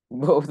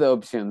 Both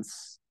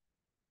options.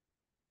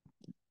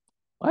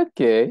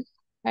 Okay.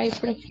 I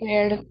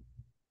prefer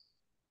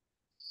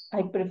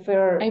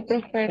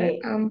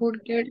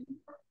hamburger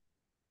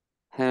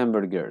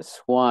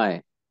Hamburgers.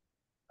 Why?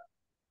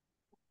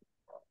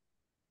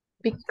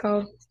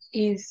 because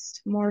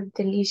it's more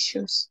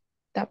delicious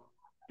than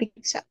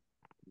pizza.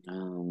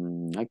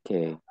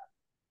 Okay.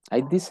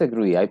 I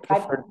disagree. I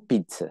prefer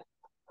pizza.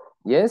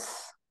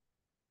 Yes?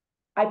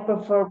 I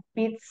prefer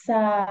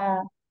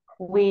pizza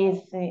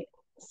with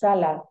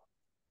salad.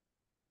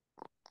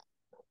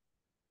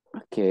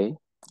 Okay.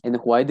 And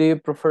why do you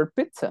prefer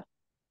pizza?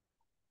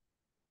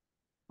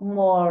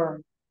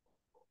 More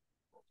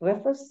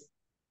refrescante.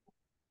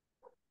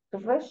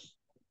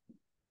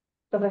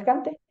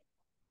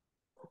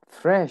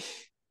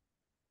 Fresh.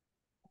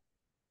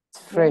 It's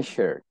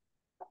fresher.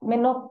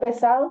 Menos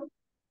pesado.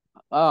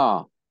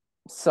 Oh,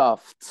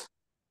 soft.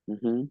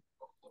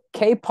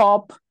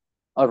 K-pop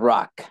or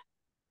rock?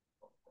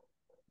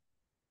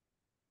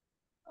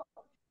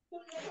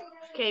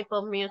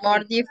 K-pop music.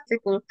 More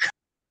difficult.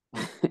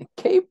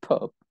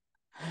 K-pop.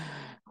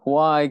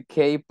 Why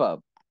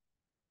K-pop?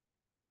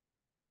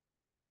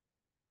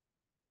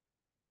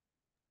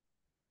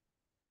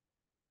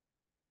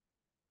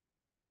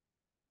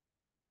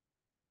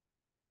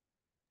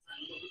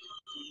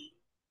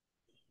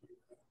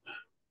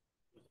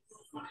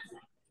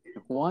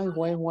 Why?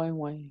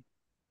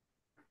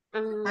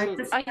 I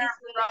prefer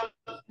rock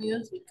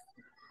music.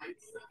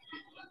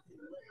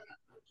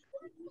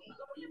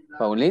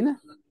 Paulina?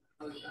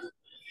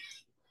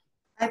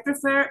 I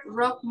prefer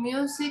rock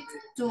music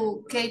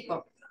to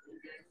K-pop.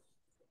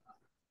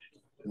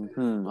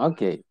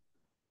 Okay.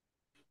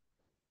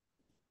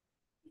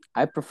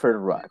 I prefer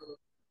rock.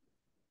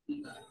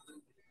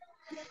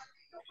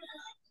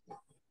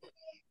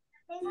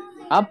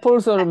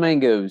 Apples or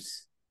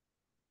mangoes?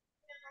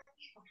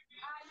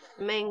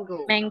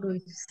 Mango.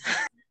 Mangoes.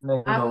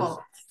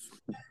 Apple.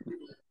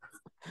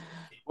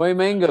 Why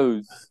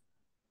mangoes?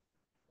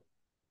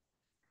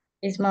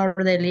 It's more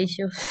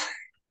delicious.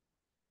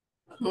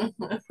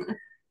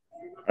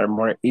 Are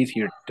more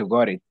easier to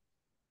get it.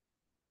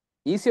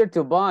 Easier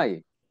to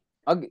buy.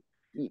 Okay.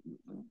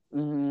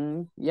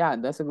 Yeah,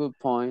 that's a good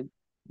point.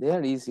 They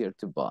are easier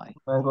to buy.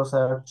 Mangoes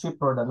are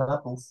cheaper than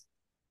apples.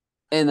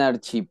 And are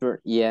cheaper.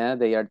 Yeah,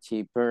 they are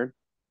cheaper.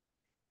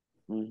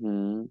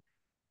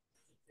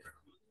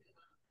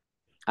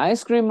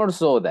 Ice cream or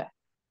soda?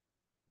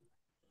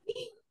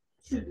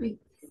 Should be.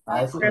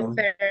 Ice cream.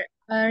 Prefer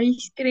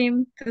ice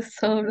cream to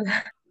soda.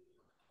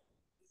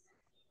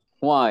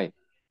 Why?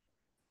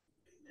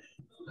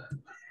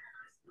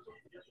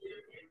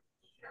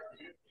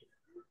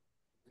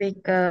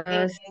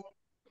 Because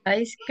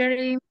ice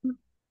cream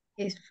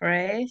is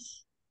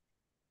fresh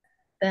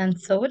than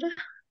soda.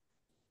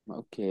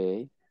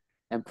 Okay.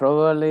 And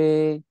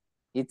probably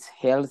it's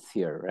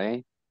healthier,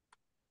 right?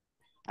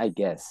 I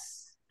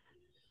guess.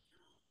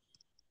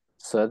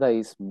 Soda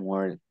is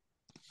more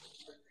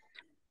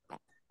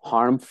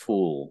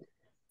harmful.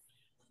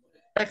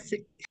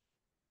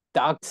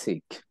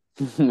 Toxic.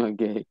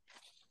 Okay.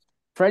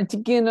 Fried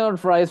chicken or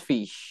fried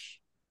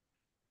fish?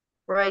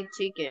 Fried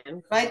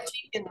chicken. Fried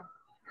chicken.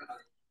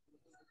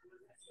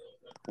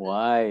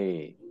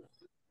 Why?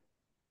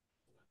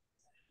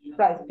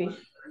 Fried fish.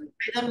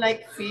 I don't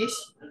like fish.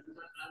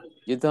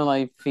 You don't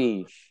like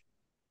fish?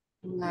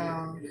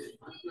 No.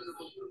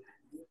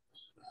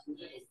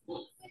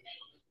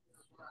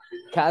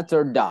 Cats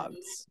or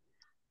dogs?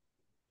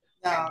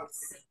 Dogs.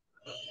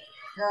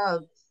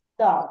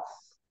 Dogs.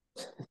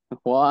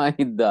 Why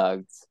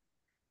dogs?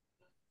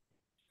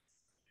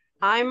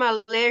 I'm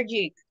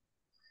allergic.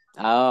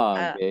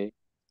 Oh, okay.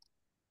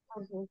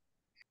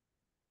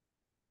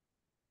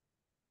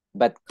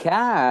 But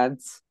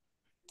cats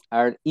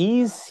are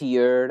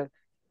easier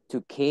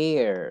to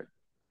care.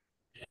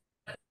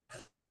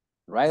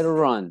 Right or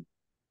wrong?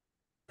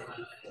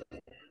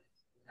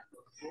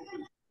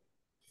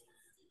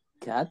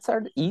 Cats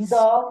are easy.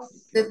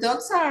 Dogs, The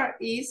dogs are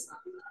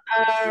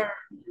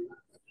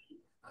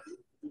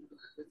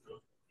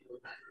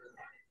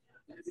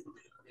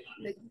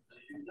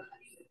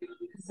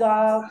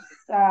dogs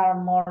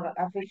are more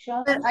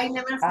affectionate. I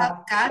never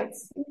have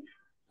cats.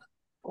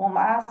 O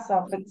más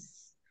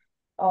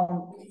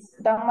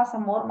dan más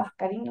amor, más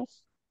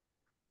cariños.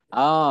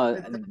 Oh,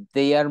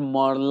 they are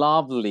more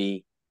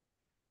lovely.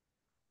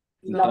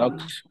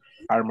 Dogs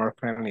are more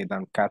friendly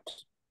than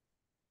cats.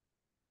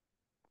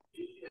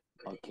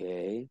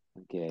 Okay,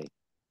 okay.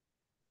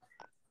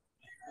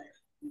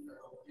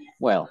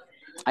 Well,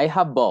 I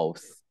have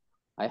both.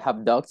 I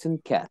have dogs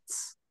and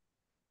cats.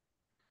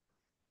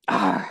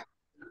 Ah.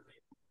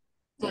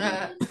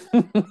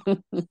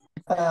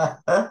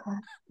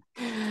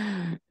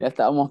 Ya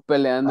estábamos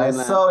peleando en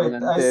la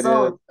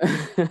anterior.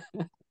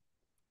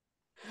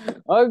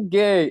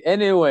 Okay,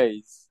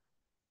 anyways.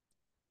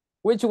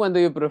 Which one do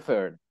you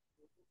prefer?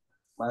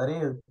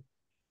 Madrid.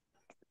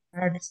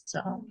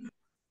 Barça.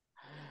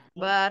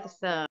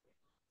 Barça.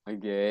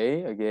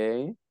 Okay,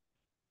 okay.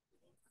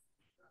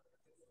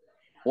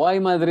 Why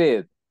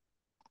Madrid?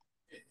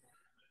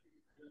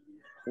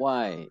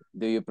 Why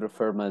do you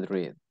prefer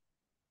Madrid?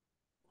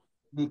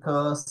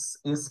 Because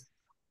it's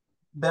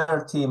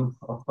better team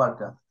of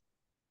Barca.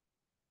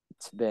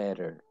 It's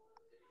better.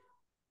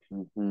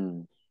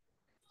 Mm-hmm.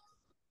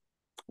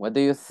 What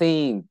do you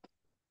think?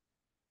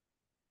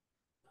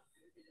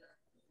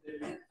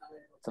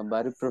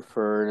 Somebody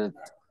preferred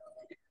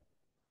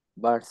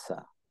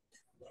Barca.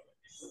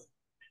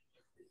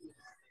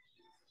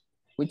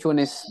 Which one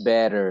is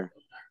better?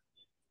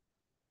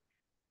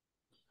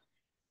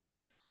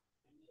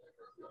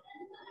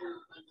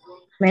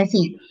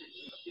 Messi.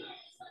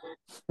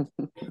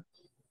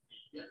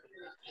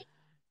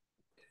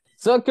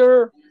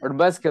 Soccer or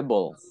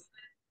basketball?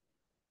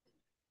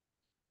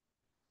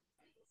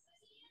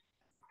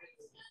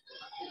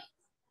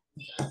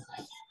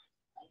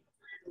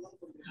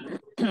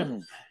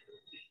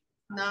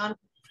 None.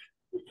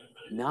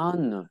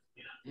 None.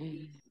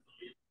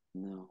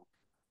 No.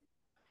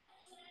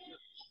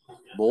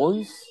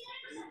 Boys?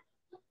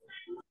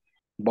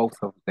 Both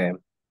of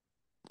them.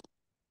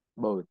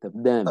 Both of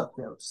them.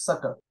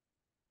 Soccer.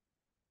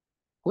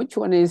 Which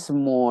one is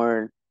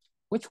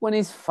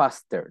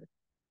faster?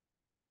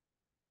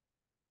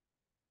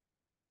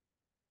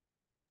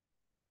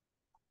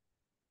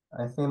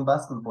 I think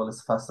basketball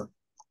is faster.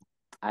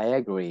 I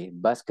agree.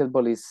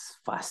 Basketball is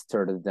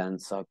faster than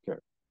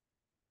soccer.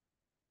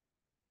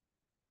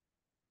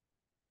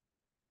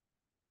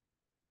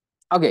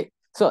 Okay,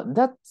 so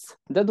that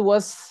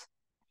was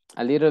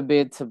a little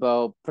bit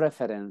about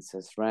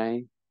preferences,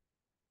 right?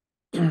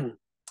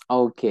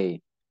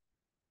 Okay.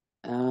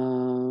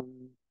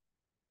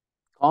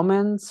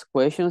 Comments,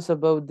 questions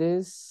about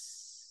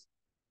this?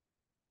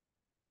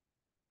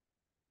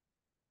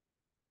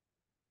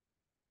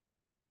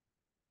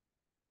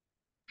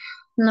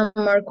 No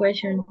more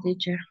questions,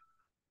 teacher.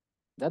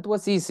 That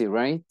was easy,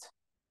 right?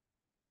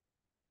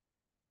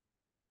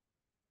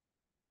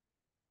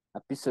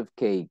 A piece of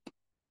cake.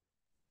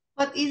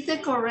 What is the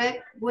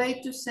correct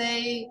way to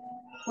say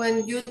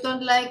when you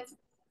don't like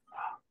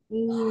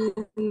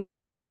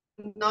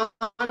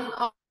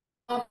non-option?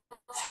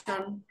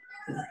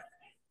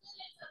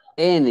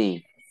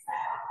 Any.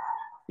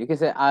 You can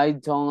say, I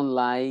don't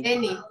like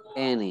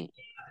any.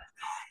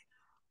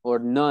 Or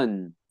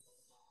none.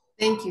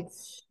 Thank you.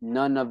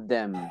 None of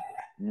them.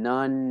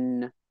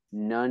 None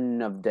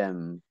of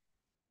them.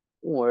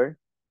 Or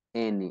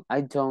any.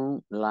 I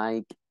don't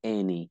like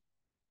any.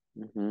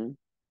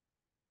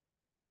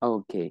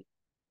 Okay.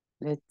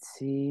 Let's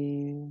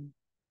see.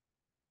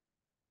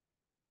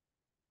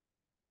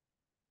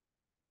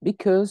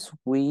 Because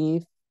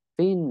we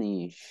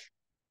finish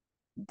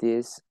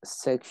this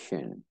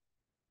section.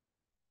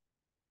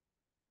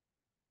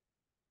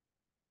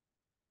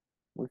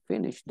 We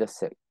finished the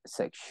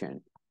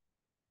section.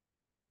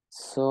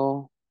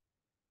 So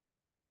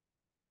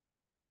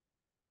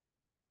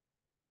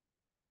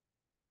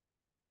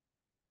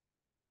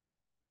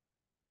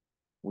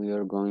we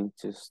are going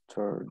to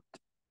start.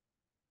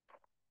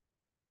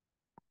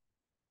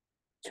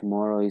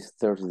 Tomorrow is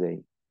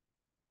Thursday.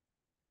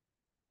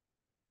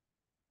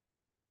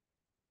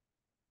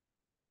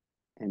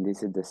 And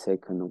this is the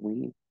second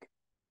week.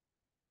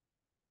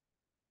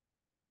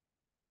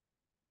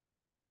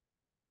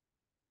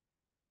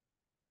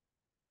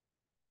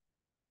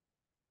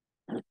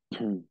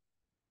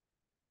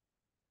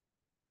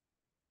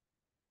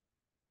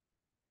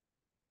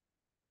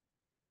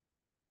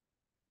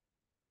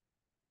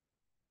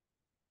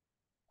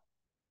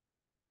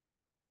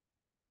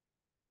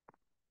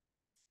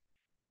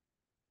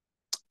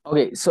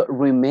 Okay, so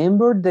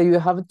remember that you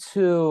have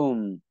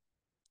to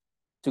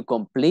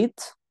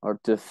complete or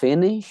to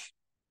finish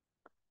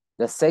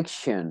the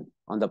section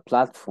on the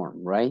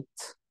platform, right?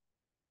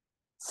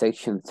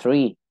 Section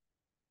 3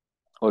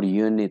 or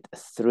unit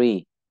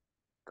 3,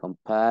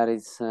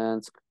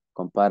 comparisons,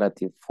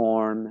 comparative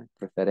form,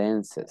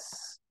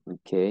 preferences.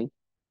 Okay,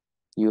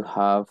 you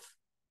have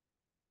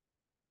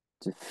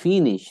to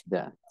finish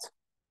that.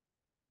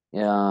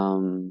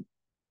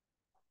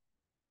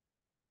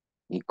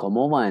 ¿Y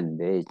cómo van,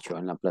 de hecho,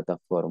 en la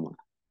plataforma?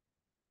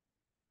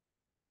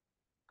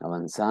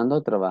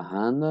 Avanzando,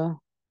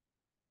 trabajando,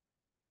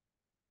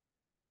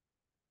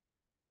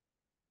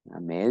 a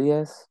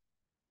medias,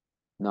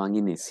 no han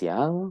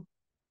iniciado.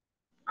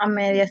 A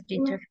medias,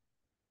 teacher.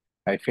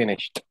 I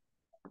finished.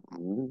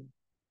 Mm.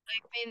 I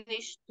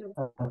finished too.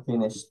 I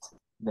finished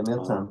the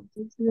midterm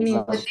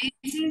But exam.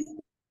 this is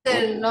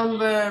the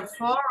number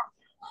 4.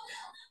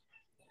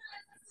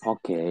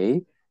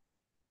 Okay,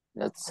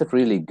 that's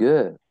really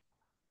good.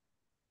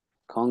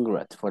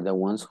 Congrats for the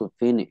ones who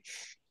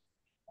finish.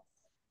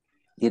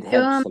 It Yo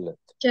helps a lot.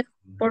 check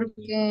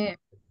porque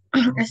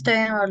estoy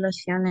en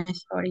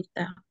evaluaciones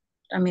ahorita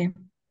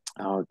también.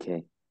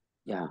 Okay,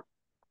 yeah,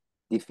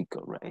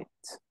 difficult, right?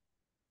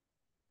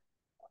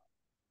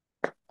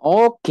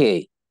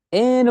 Okay,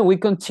 and we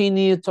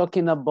continue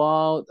talking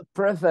about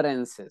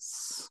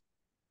preferences.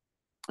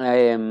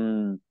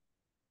 Now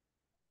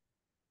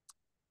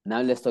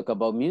let's talk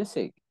about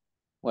music.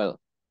 Well,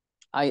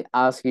 I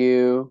asked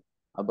you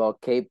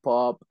about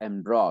K-pop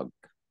and rock.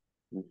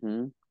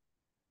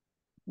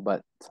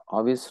 But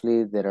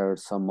obviously there are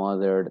some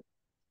other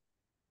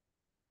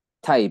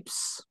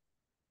types.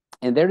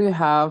 And there you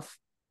have,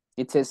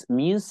 it says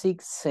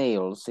music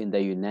sales in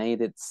the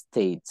United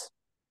States.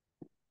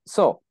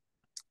 So,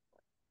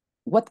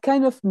 what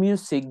kind of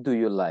music do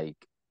you like?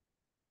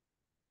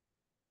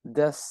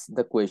 That's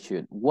the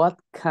question. What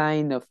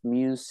kind of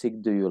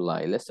music do you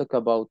like? Let's talk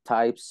about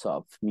types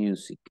of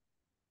music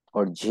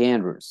or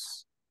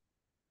genres.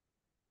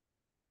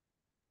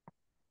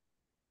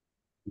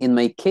 In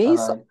my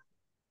case,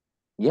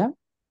 yeah.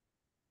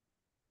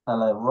 I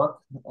like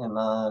rock and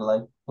I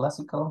like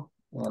classical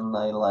and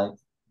I like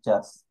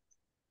jazz.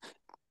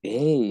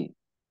 Hey,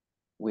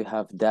 we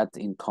have that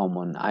in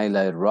common. I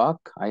like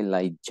rock, I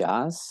like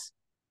jazz,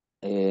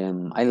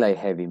 I like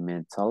heavy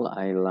metal,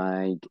 I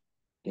like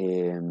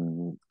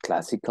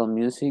classical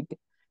music,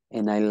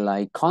 and I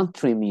like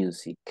country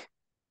music.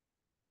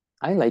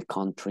 I like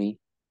country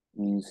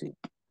music.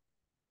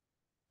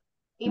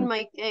 In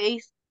my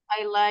case,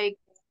 I like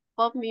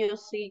pop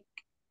music,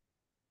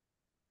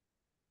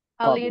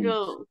 a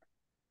little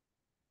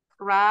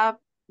rap,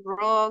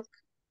 rock.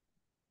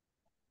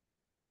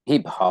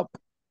 Hip hop.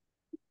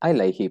 I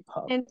like hip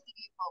hop. And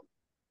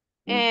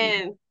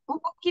un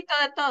poquito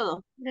de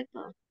todo, de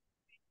todo.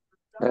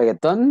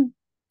 Reggaeton.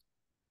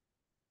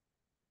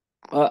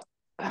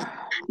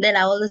 De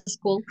la old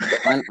school.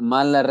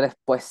 Mala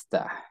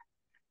respuesta.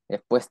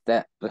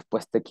 Respuesta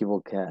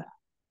equivocada.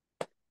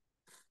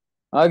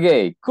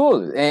 Okay,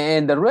 cool.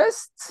 And the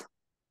rest?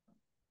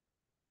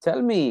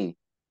 Tell me.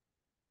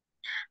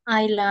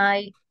 I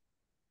like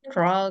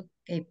rock,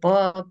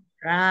 K-pop,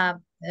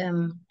 rap,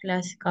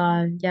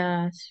 classical,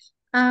 jazz.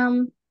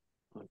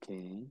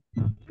 Okay.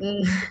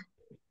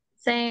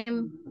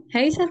 Same.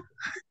 Hazel.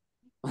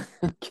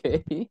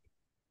 Okay.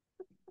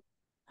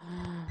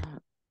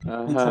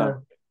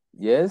 Teacher.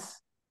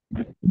 Yes?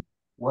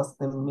 What's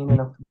the meaning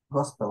of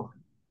gospel?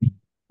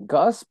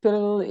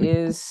 Gospel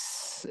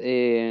is,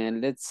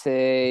 let's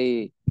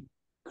say,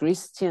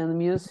 Christian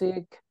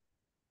music.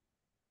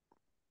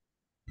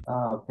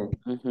 Okay.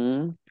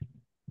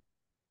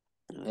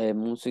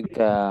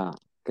 Música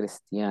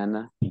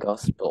cristiana,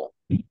 gospel.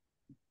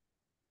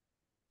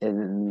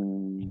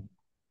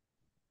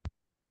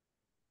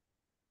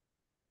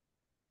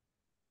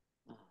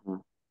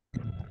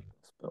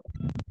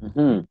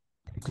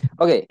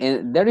 Okay,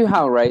 and there you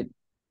have, right?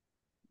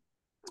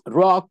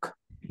 Rock,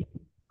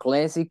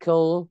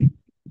 classical,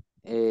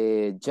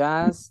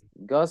 jazz,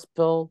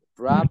 gospel,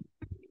 rap,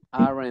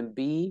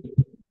 R&B,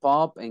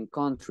 pop, and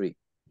country.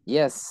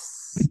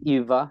 Yes,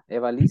 Eva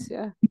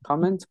Alicia,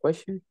 comment,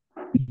 question?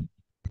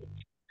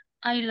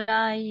 I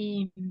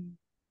like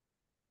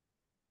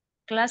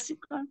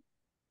classical.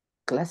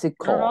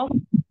 Classical. Rock.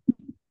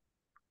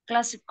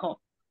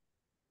 Classical.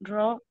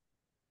 Rock.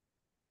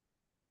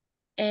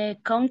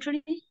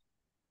 Country.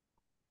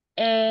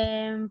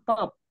 And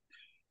pop.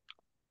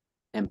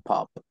 And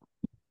pop.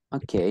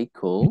 Okay,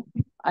 cool.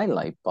 I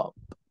like pop.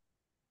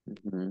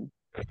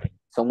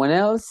 Someone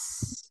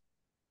else?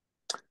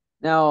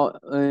 Now,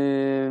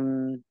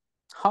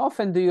 how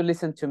often do you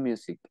listen to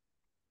music?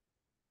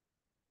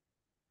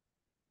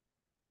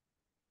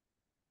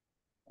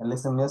 I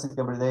listen to music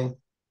every day.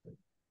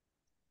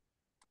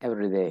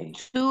 Every day.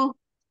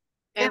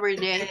 Every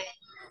day.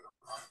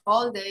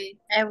 All day.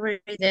 Every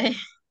day.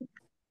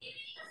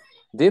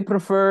 Do you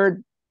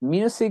prefer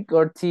music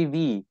or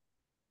TV?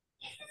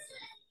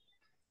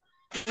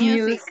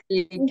 Music.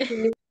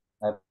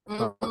 I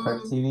prefer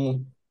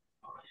TV.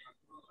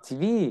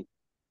 TV?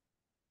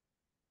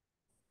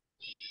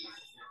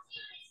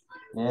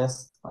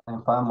 Yes,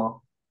 I'm fan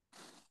of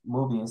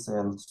movies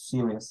and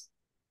series.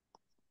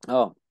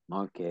 Oh,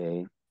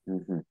 okay.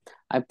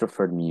 I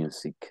prefer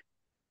music.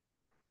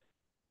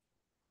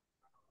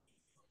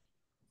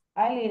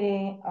 I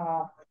diré,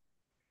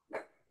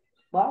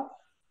 well,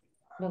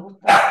 me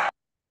gusta.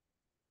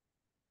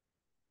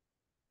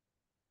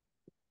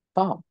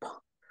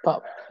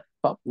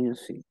 Pop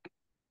music.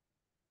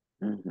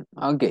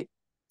 Okay.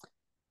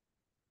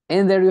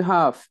 And there you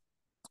have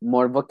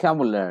more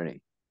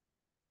vocabulary.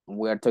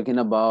 We are talking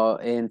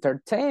about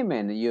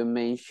entertainment. You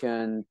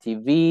mentioned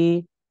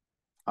TV,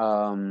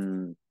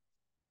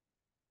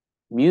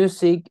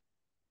 music,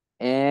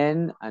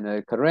 and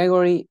another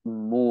category,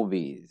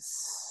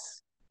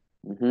 movies.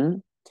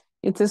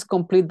 It says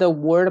complete the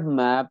word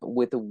map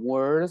with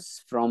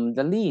words from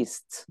the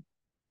list.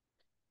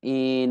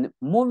 In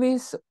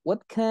movies,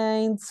 what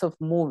kinds of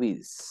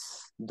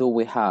movies do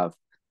we have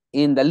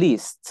in the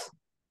list?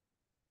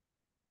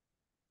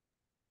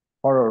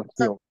 Horror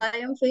film.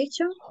 Science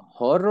fiction,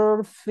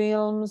 Horror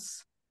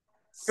films,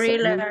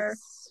 thriller,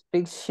 science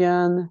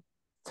fiction,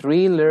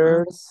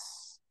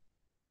 thrillers,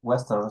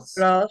 Westerns.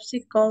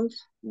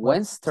 musicals,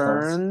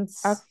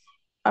 westerns,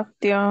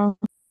 Action.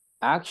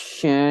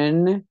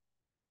 action.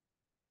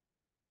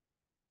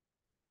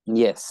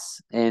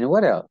 Yes, and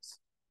what else?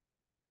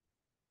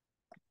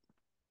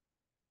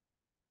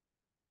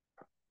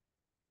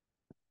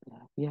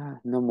 Yeah,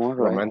 no more,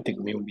 right? Romantic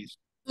movies.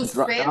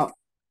 Suspense.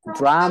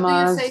 Dramas.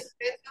 How do you say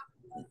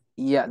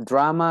Yeah,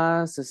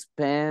 drama,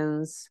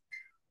 suspense.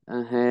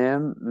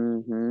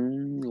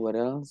 What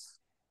else?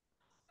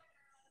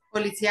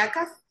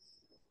 Policíacas.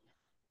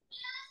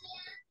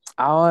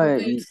 Oh,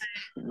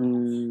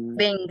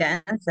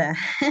 venganza.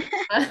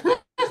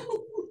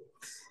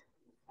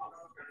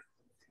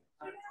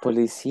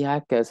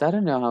 policíacas. I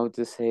don't know how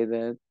to say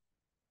that.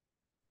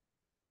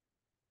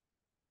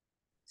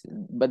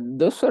 But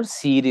those are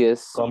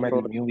serious.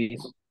 Comedy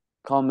movies.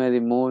 Comedy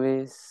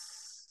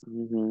movies.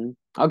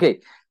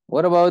 Okay,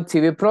 what about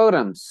TV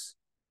programs?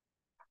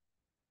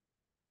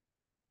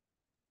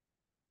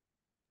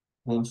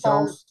 Game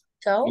shows.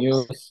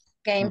 News.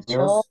 Game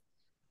shows.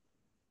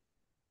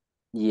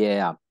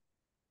 Yeah,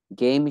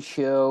 game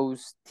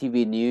shows,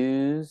 TV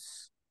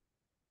news,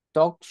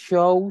 talk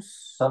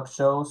shows. Talk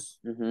shows.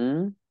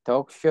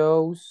 Talk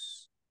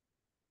shows.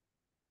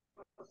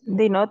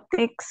 The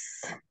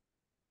notics.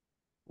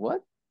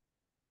 What?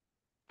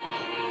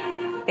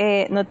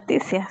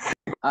 Noticias.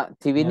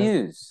 TV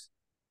news.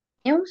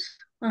 News.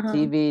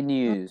 TV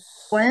news.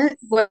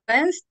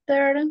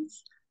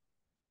 Westerns.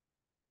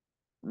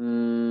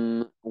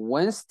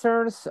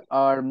 Westerns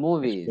are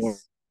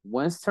movies.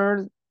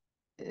 Westerns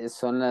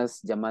son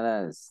las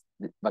llamadas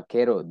de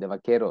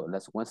vaquero,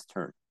 las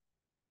western.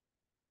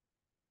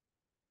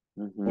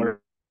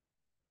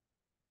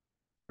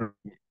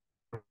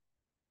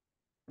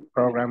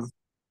 Program.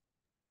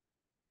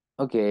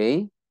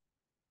 Okay.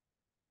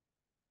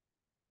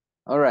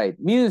 All right,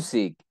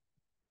 music.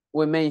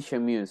 We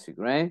mentioned music,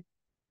 right?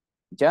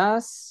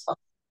 Jazz,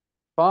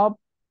 pop,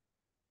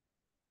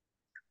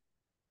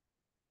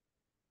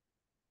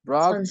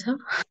 rock,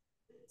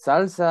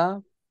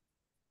 salsa.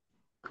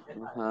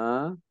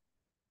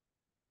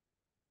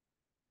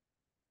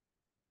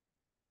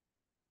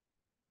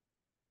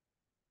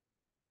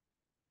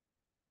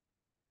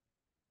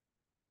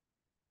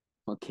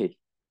 Okay.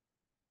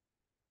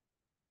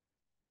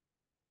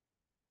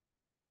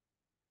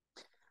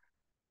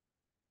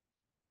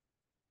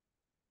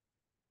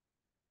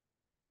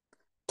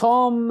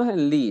 Tom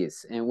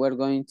Liz, and we're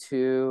going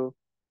to,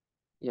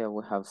 yeah,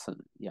 we have some,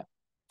 yeah.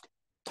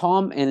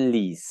 Tom and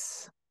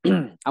Liz.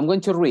 I'm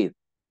going to read.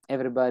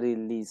 Everybody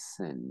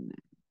listen.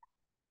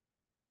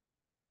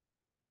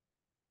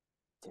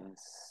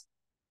 Just.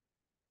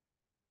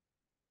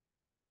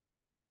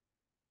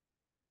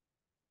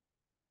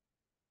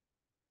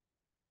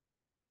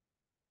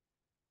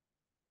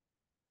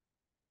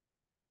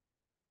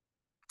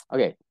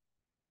 Okay.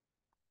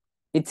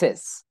 It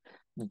says,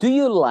 do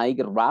you like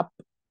rap,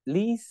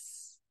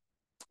 Liz?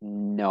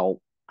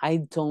 No, I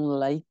don't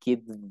like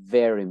it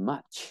very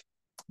much.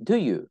 Do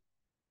you?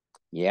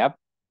 Yep,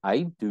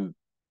 I do.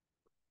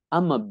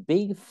 I'm a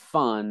big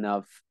fan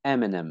of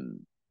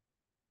Eminem.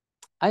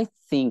 I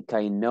think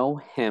I know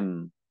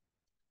him.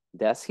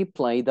 Does he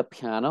play the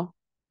piano?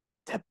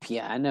 The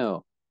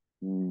piano?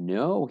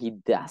 No, he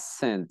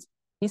doesn't.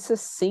 He's a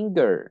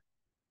singer.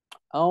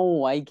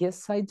 Oh, I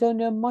guess I don't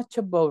know much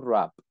about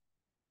rap.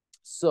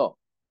 So,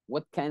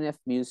 what kind of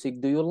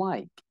music do you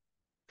like?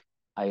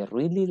 I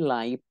really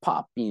like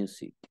pop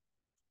music.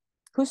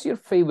 Who's your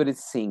favorite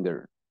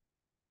singer?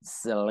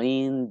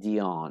 Celine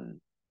Dion.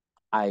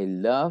 I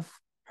love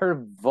her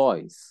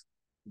voice.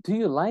 Do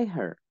you like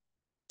her?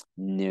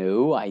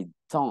 No, I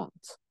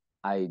don't.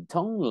 I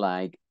don't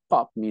like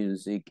pop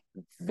music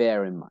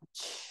very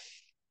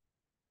much.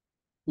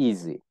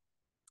 Easy.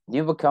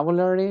 New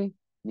vocabulary,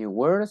 new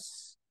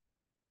words,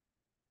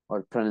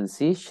 or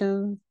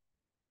pronunciation.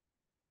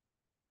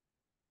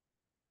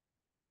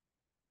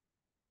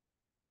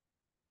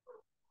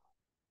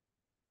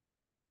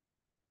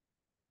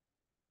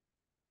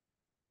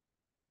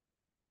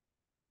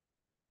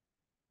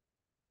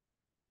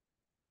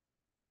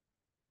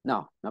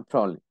 No, no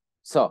problem.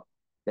 So,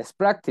 let's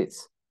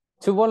practice.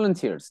 Two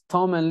volunteers,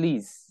 Tom and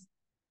Liz.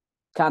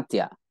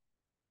 Katya,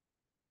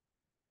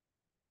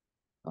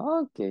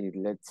 Okay,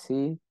 let's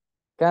see.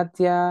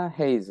 Katia,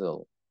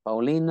 Hazel.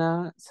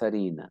 Paulina,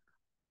 Sarina.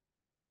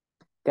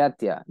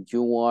 Katia,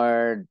 you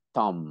are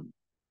Tom.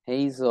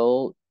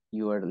 Hazel,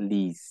 you are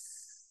Liz.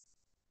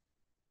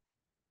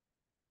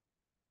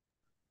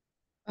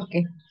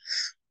 Okay.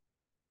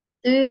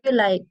 Do you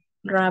like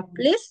rap,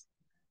 please?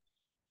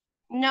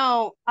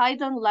 No, I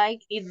don't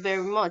like it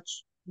very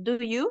much. Do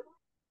you?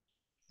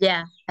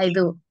 Yeah, I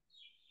do.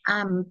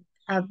 I'm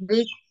a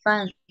big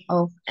fan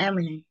of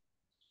Eminem.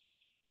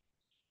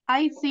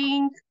 I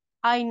think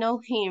I know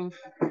him.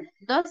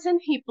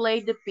 Doesn't he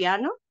play the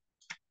piano?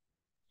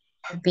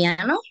 The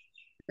piano?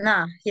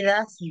 No, he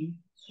doesn't.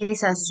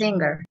 He's a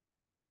singer.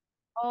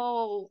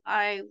 Oh,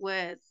 I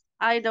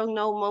don't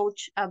know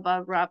much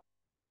about rap.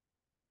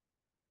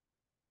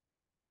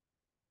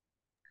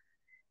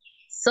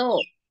 So,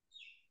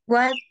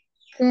 what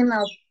kind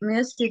of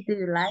music do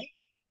you like?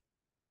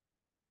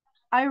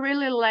 I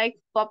really like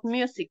pop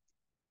music.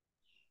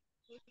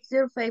 Who's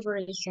your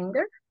favorite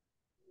singer?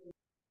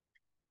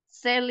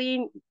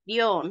 Celine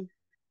Dion.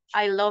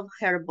 I love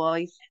her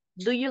voice.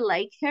 Do you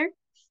like her?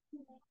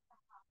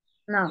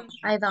 No,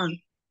 I don't.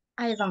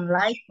 I don't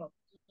like pop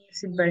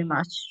music very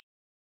much.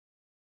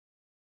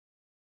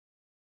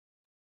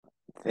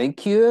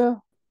 Thank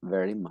you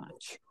very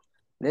much.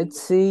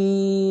 Let's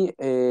see.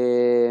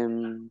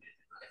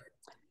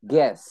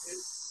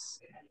 Guess.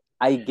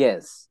 I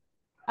guess.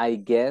 I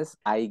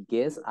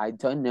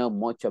don't know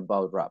much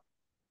about rap.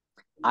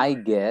 I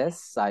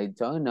guess I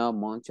don't know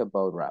much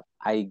about rap.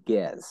 I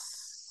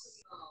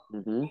guess.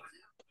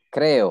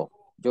 Creo.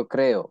 Yo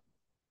creo.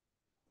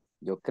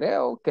 Yo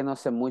creo que no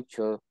sé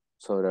mucho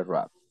sobre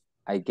rap.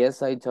 I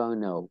guess I don't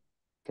know.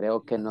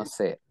 Creo que no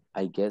sé.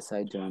 I guess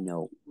I don't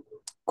know.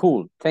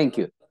 Cool. Thank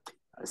you.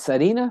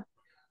 Sarina?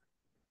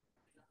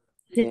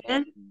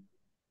 Yes.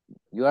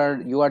 You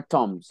are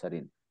Tom,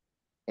 Sarina.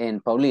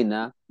 And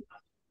Paulina,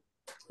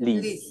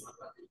 Liz. Liz.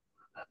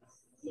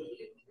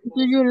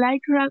 Do you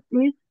like rap,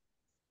 Miss?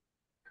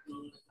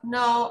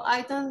 No,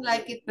 I don't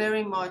like it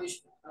very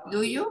much.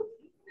 Do you?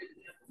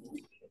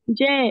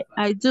 Yeah,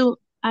 I do.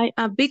 I'm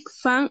a big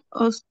fan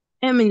of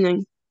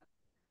Eminem.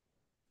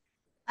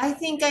 I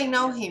think I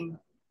know him.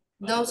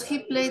 Does he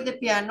play the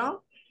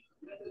piano?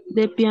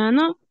 The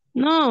piano?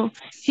 No,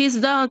 he's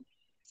not.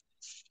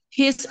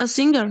 He's a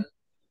singer.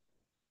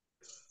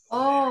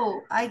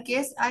 Oh, I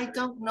guess I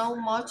don't know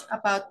much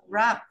about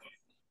rap.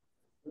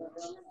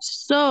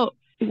 So,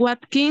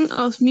 what kind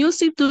of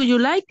music do you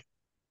like?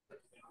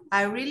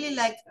 I really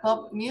like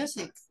pop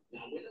music.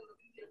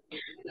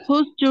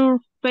 Who's your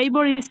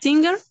favorite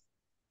singer?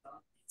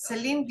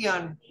 Celine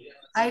Dion.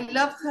 I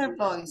love her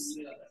voice.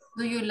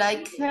 Do you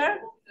like her?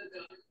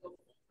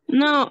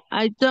 No,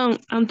 I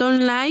don't. I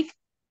don't like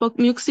pop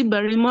music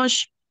very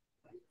much.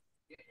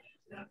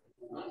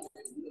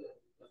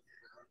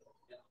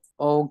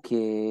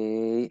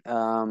 Okay.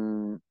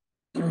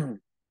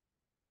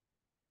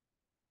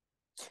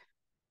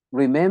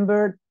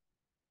 Remember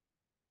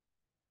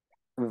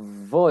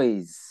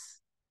voice,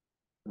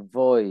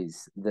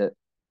 the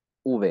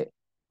V,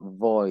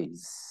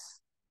 voice.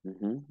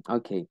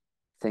 Okay.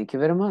 Thank you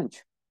very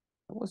much.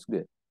 That was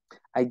good.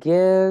 I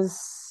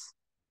guess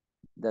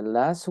the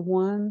last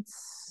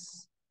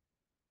ones,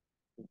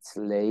 it's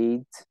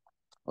late.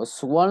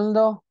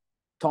 Oswaldo,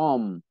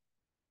 Tom,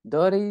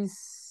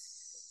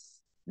 Doris,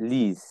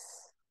 Liz.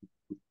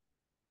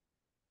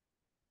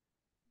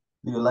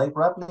 Do you like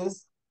rap,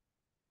 Liz?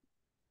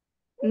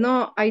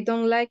 No, I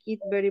don't like it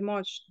very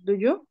much. Do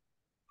you?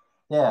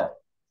 Yeah,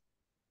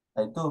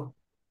 I do.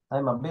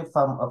 I'm a big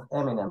fan of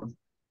Eminem.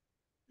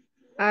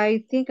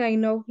 I think I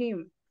know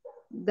him.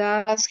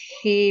 Does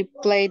he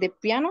play the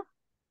piano?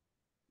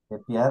 The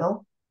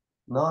piano?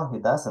 No, he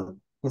doesn't.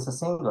 He's a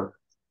singer.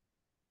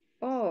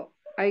 Oh,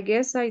 I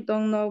guess I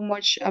don't know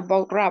much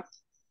about rap.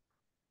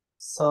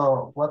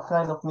 So, what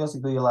kind of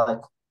music do you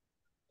like?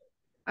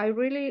 I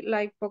really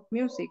like pop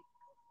music.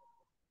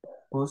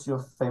 Who's your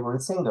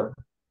favorite singer?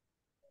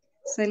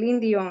 Celine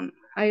Dion.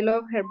 I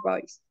love her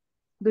voice.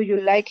 Do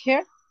you like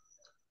her?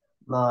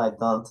 No, I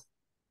don't.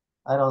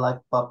 I don't like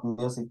pop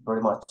music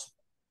very much.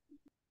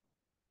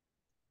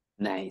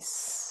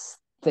 Nice.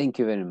 Thank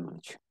you very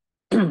much.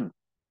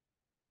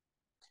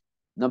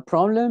 No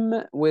problem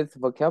with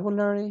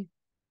vocabulary?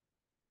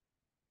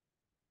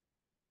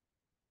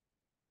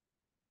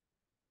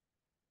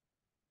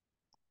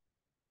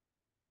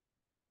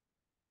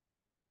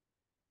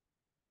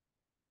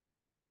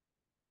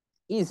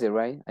 Easy,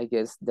 right? I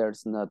guess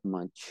there's not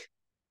much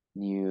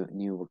new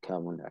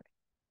vocabulary.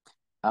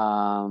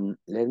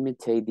 Let me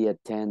take the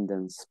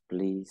attendance,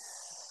 please.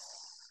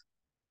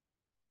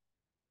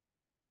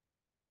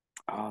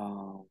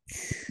 Oh.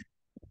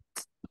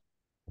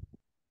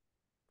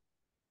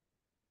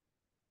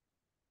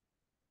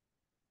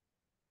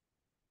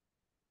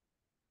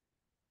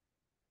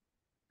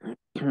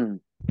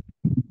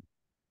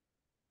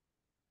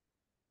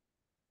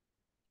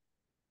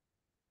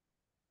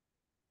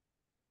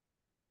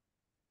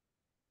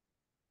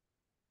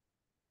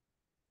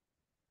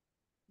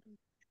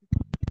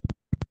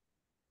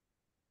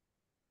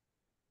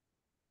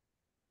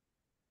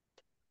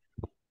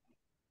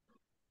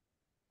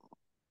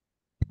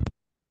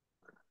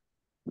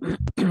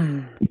 Okay.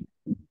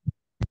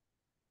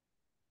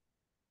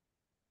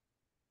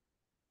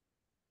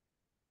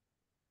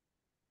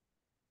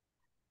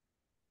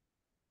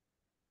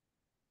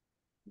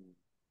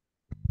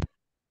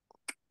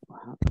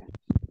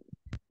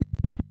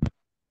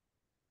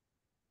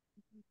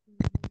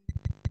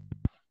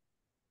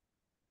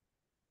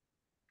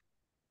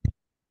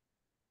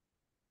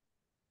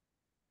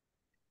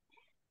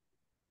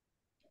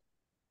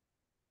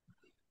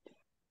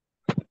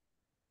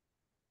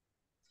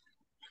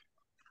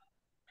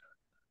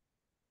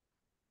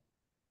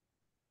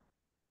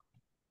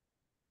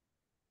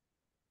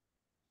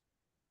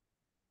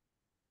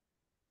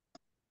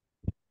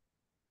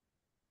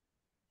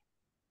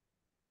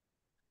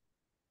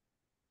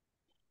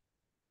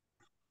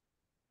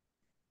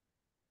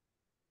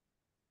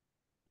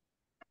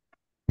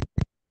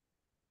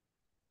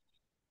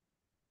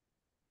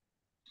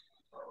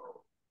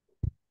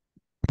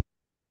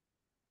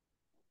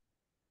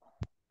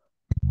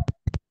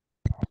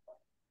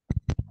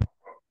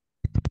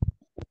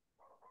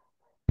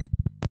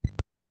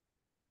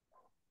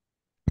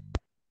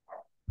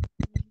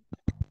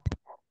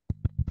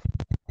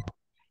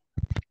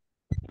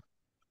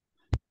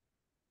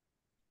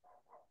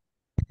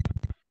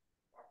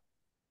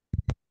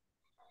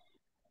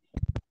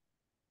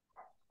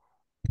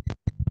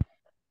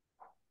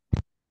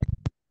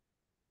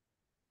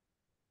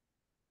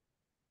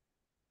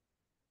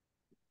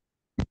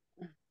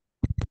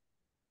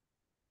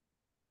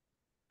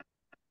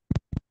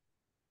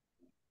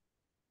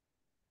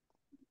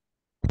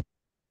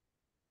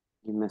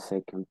 Give me a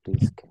second,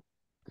 please. Que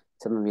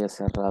se me había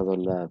cerrado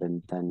la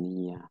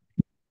ventanilla.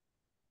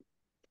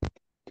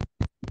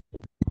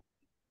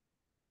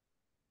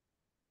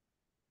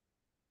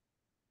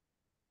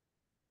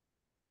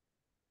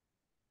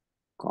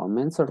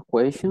 Comments or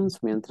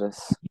questions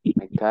mientras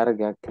me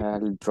carga acá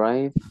el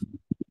drive.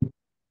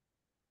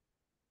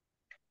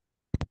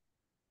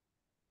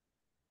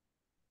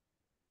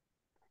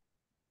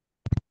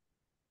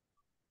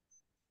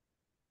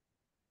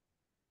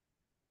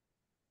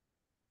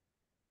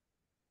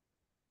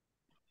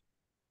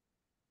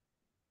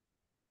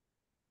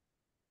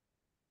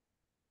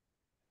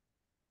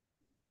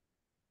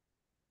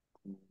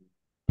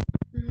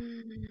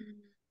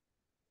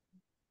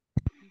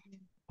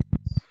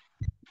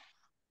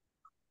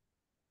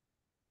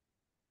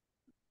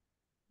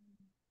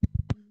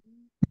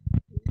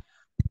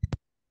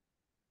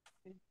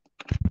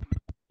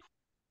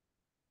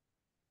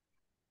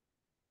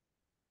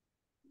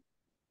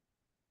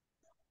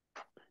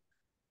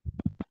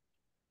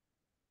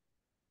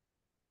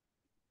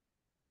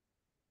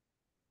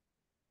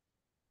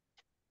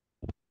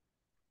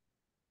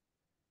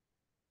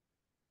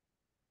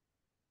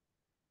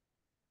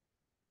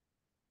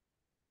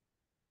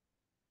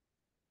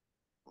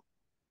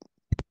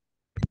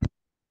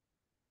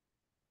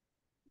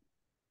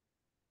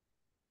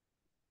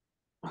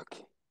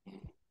 Ok.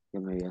 Yo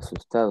me había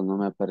asustado, no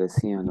me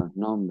aparecían los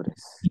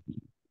nombres.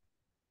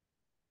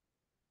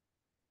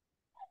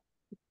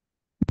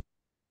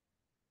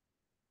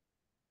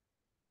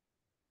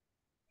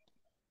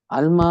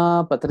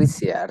 Alma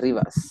Patricia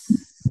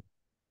Rivas.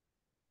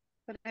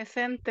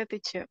 Presente,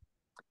 teacher.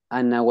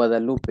 Ana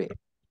Guadalupe.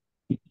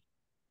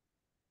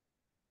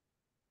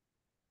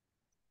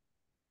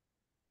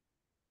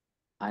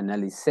 Ana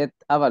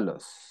Lisette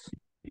Ábalos.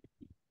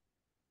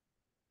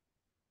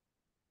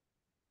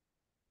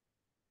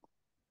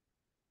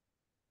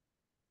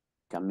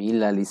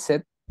 Camila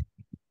Lisette.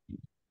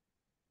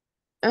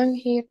 I'm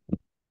here.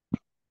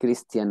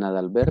 Cristian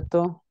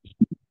Adalberto.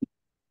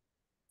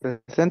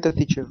 Presente,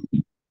 teacher.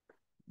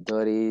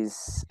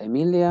 Doris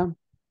Emilia.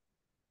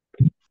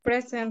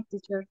 Present,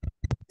 teacher.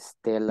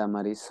 Estela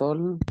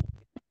Marisol.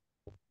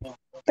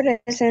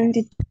 Present,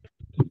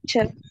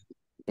 teacher.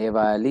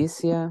 Eva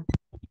Alicia.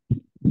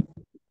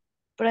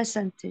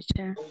 Present,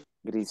 teacher.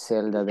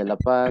 Griselda de la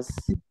Paz.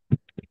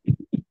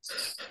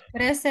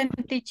 Present,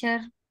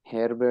 teacher.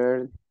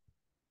 Herbert.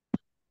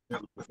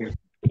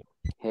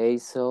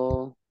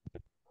 Hazel.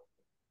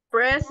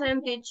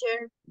 Present,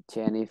 teacher.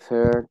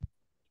 Jennifer.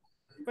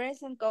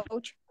 Present,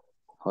 coach.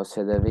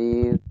 José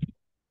David.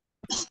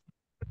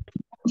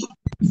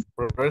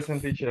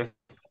 Present, teacher.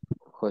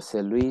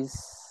 José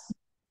Luis.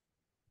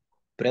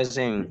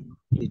 Present,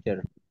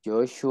 teacher.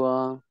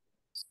 Joshua.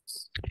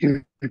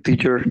 Here,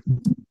 teacher.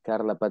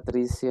 Carla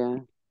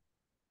Patricia.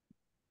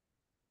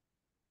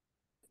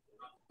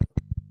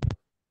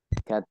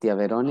 Katia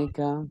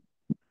Verónica.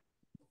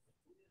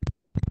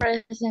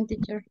 Present,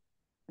 teacher.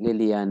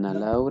 Liliana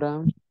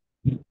Laura.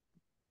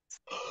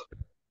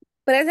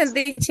 Present,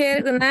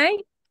 teacher. Good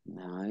night.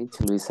 Night.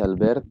 Luis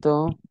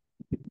Alberto.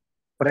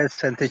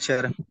 Present,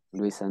 teacher.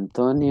 Luis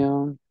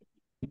Antonio.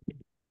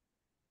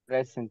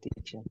 Present,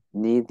 teacher.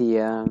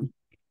 Nidia.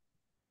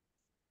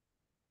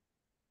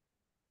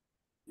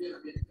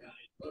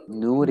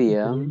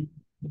 Nuria.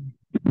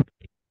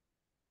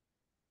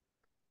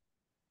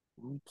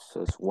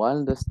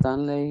 Oswaldo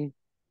Stanley.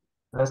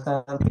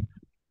 Present.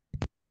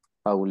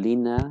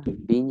 Paulina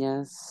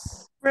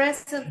Viñas.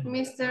 Present,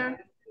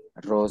 mister.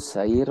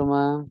 Rosa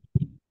Irma.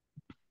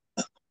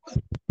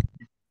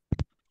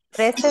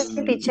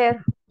 Present,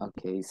 teacher.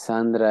 Okay,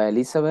 Sandra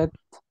Elizabeth.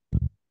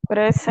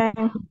 Present.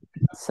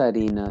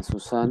 Sarina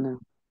Susana.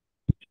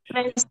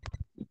 Present.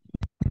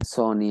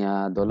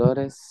 Sonia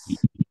Dolores.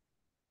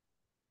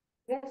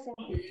 Present,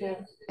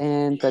 teacher.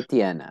 And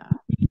Tatiana.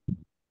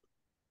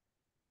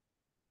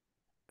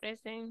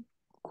 Present.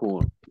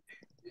 Cool.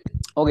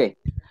 Okay.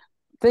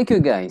 Thank you,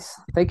 guys.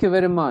 Thank you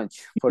very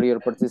much for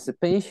your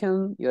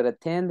participation, your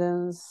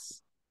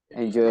attendance.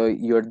 Enjoy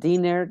your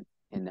dinner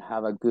and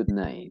have a good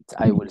night.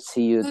 I will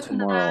see you Good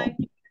tomorrow. night.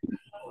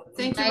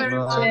 Thank you Night, very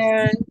much.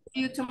 teacher. See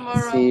you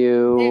tomorrow. See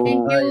you.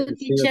 Thank you,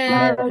 See you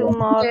teacher.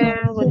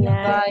 Tomorrow. Good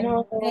night. Bye.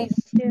 Tomorrow.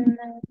 Nice.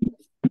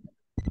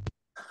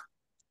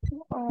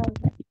 Oh,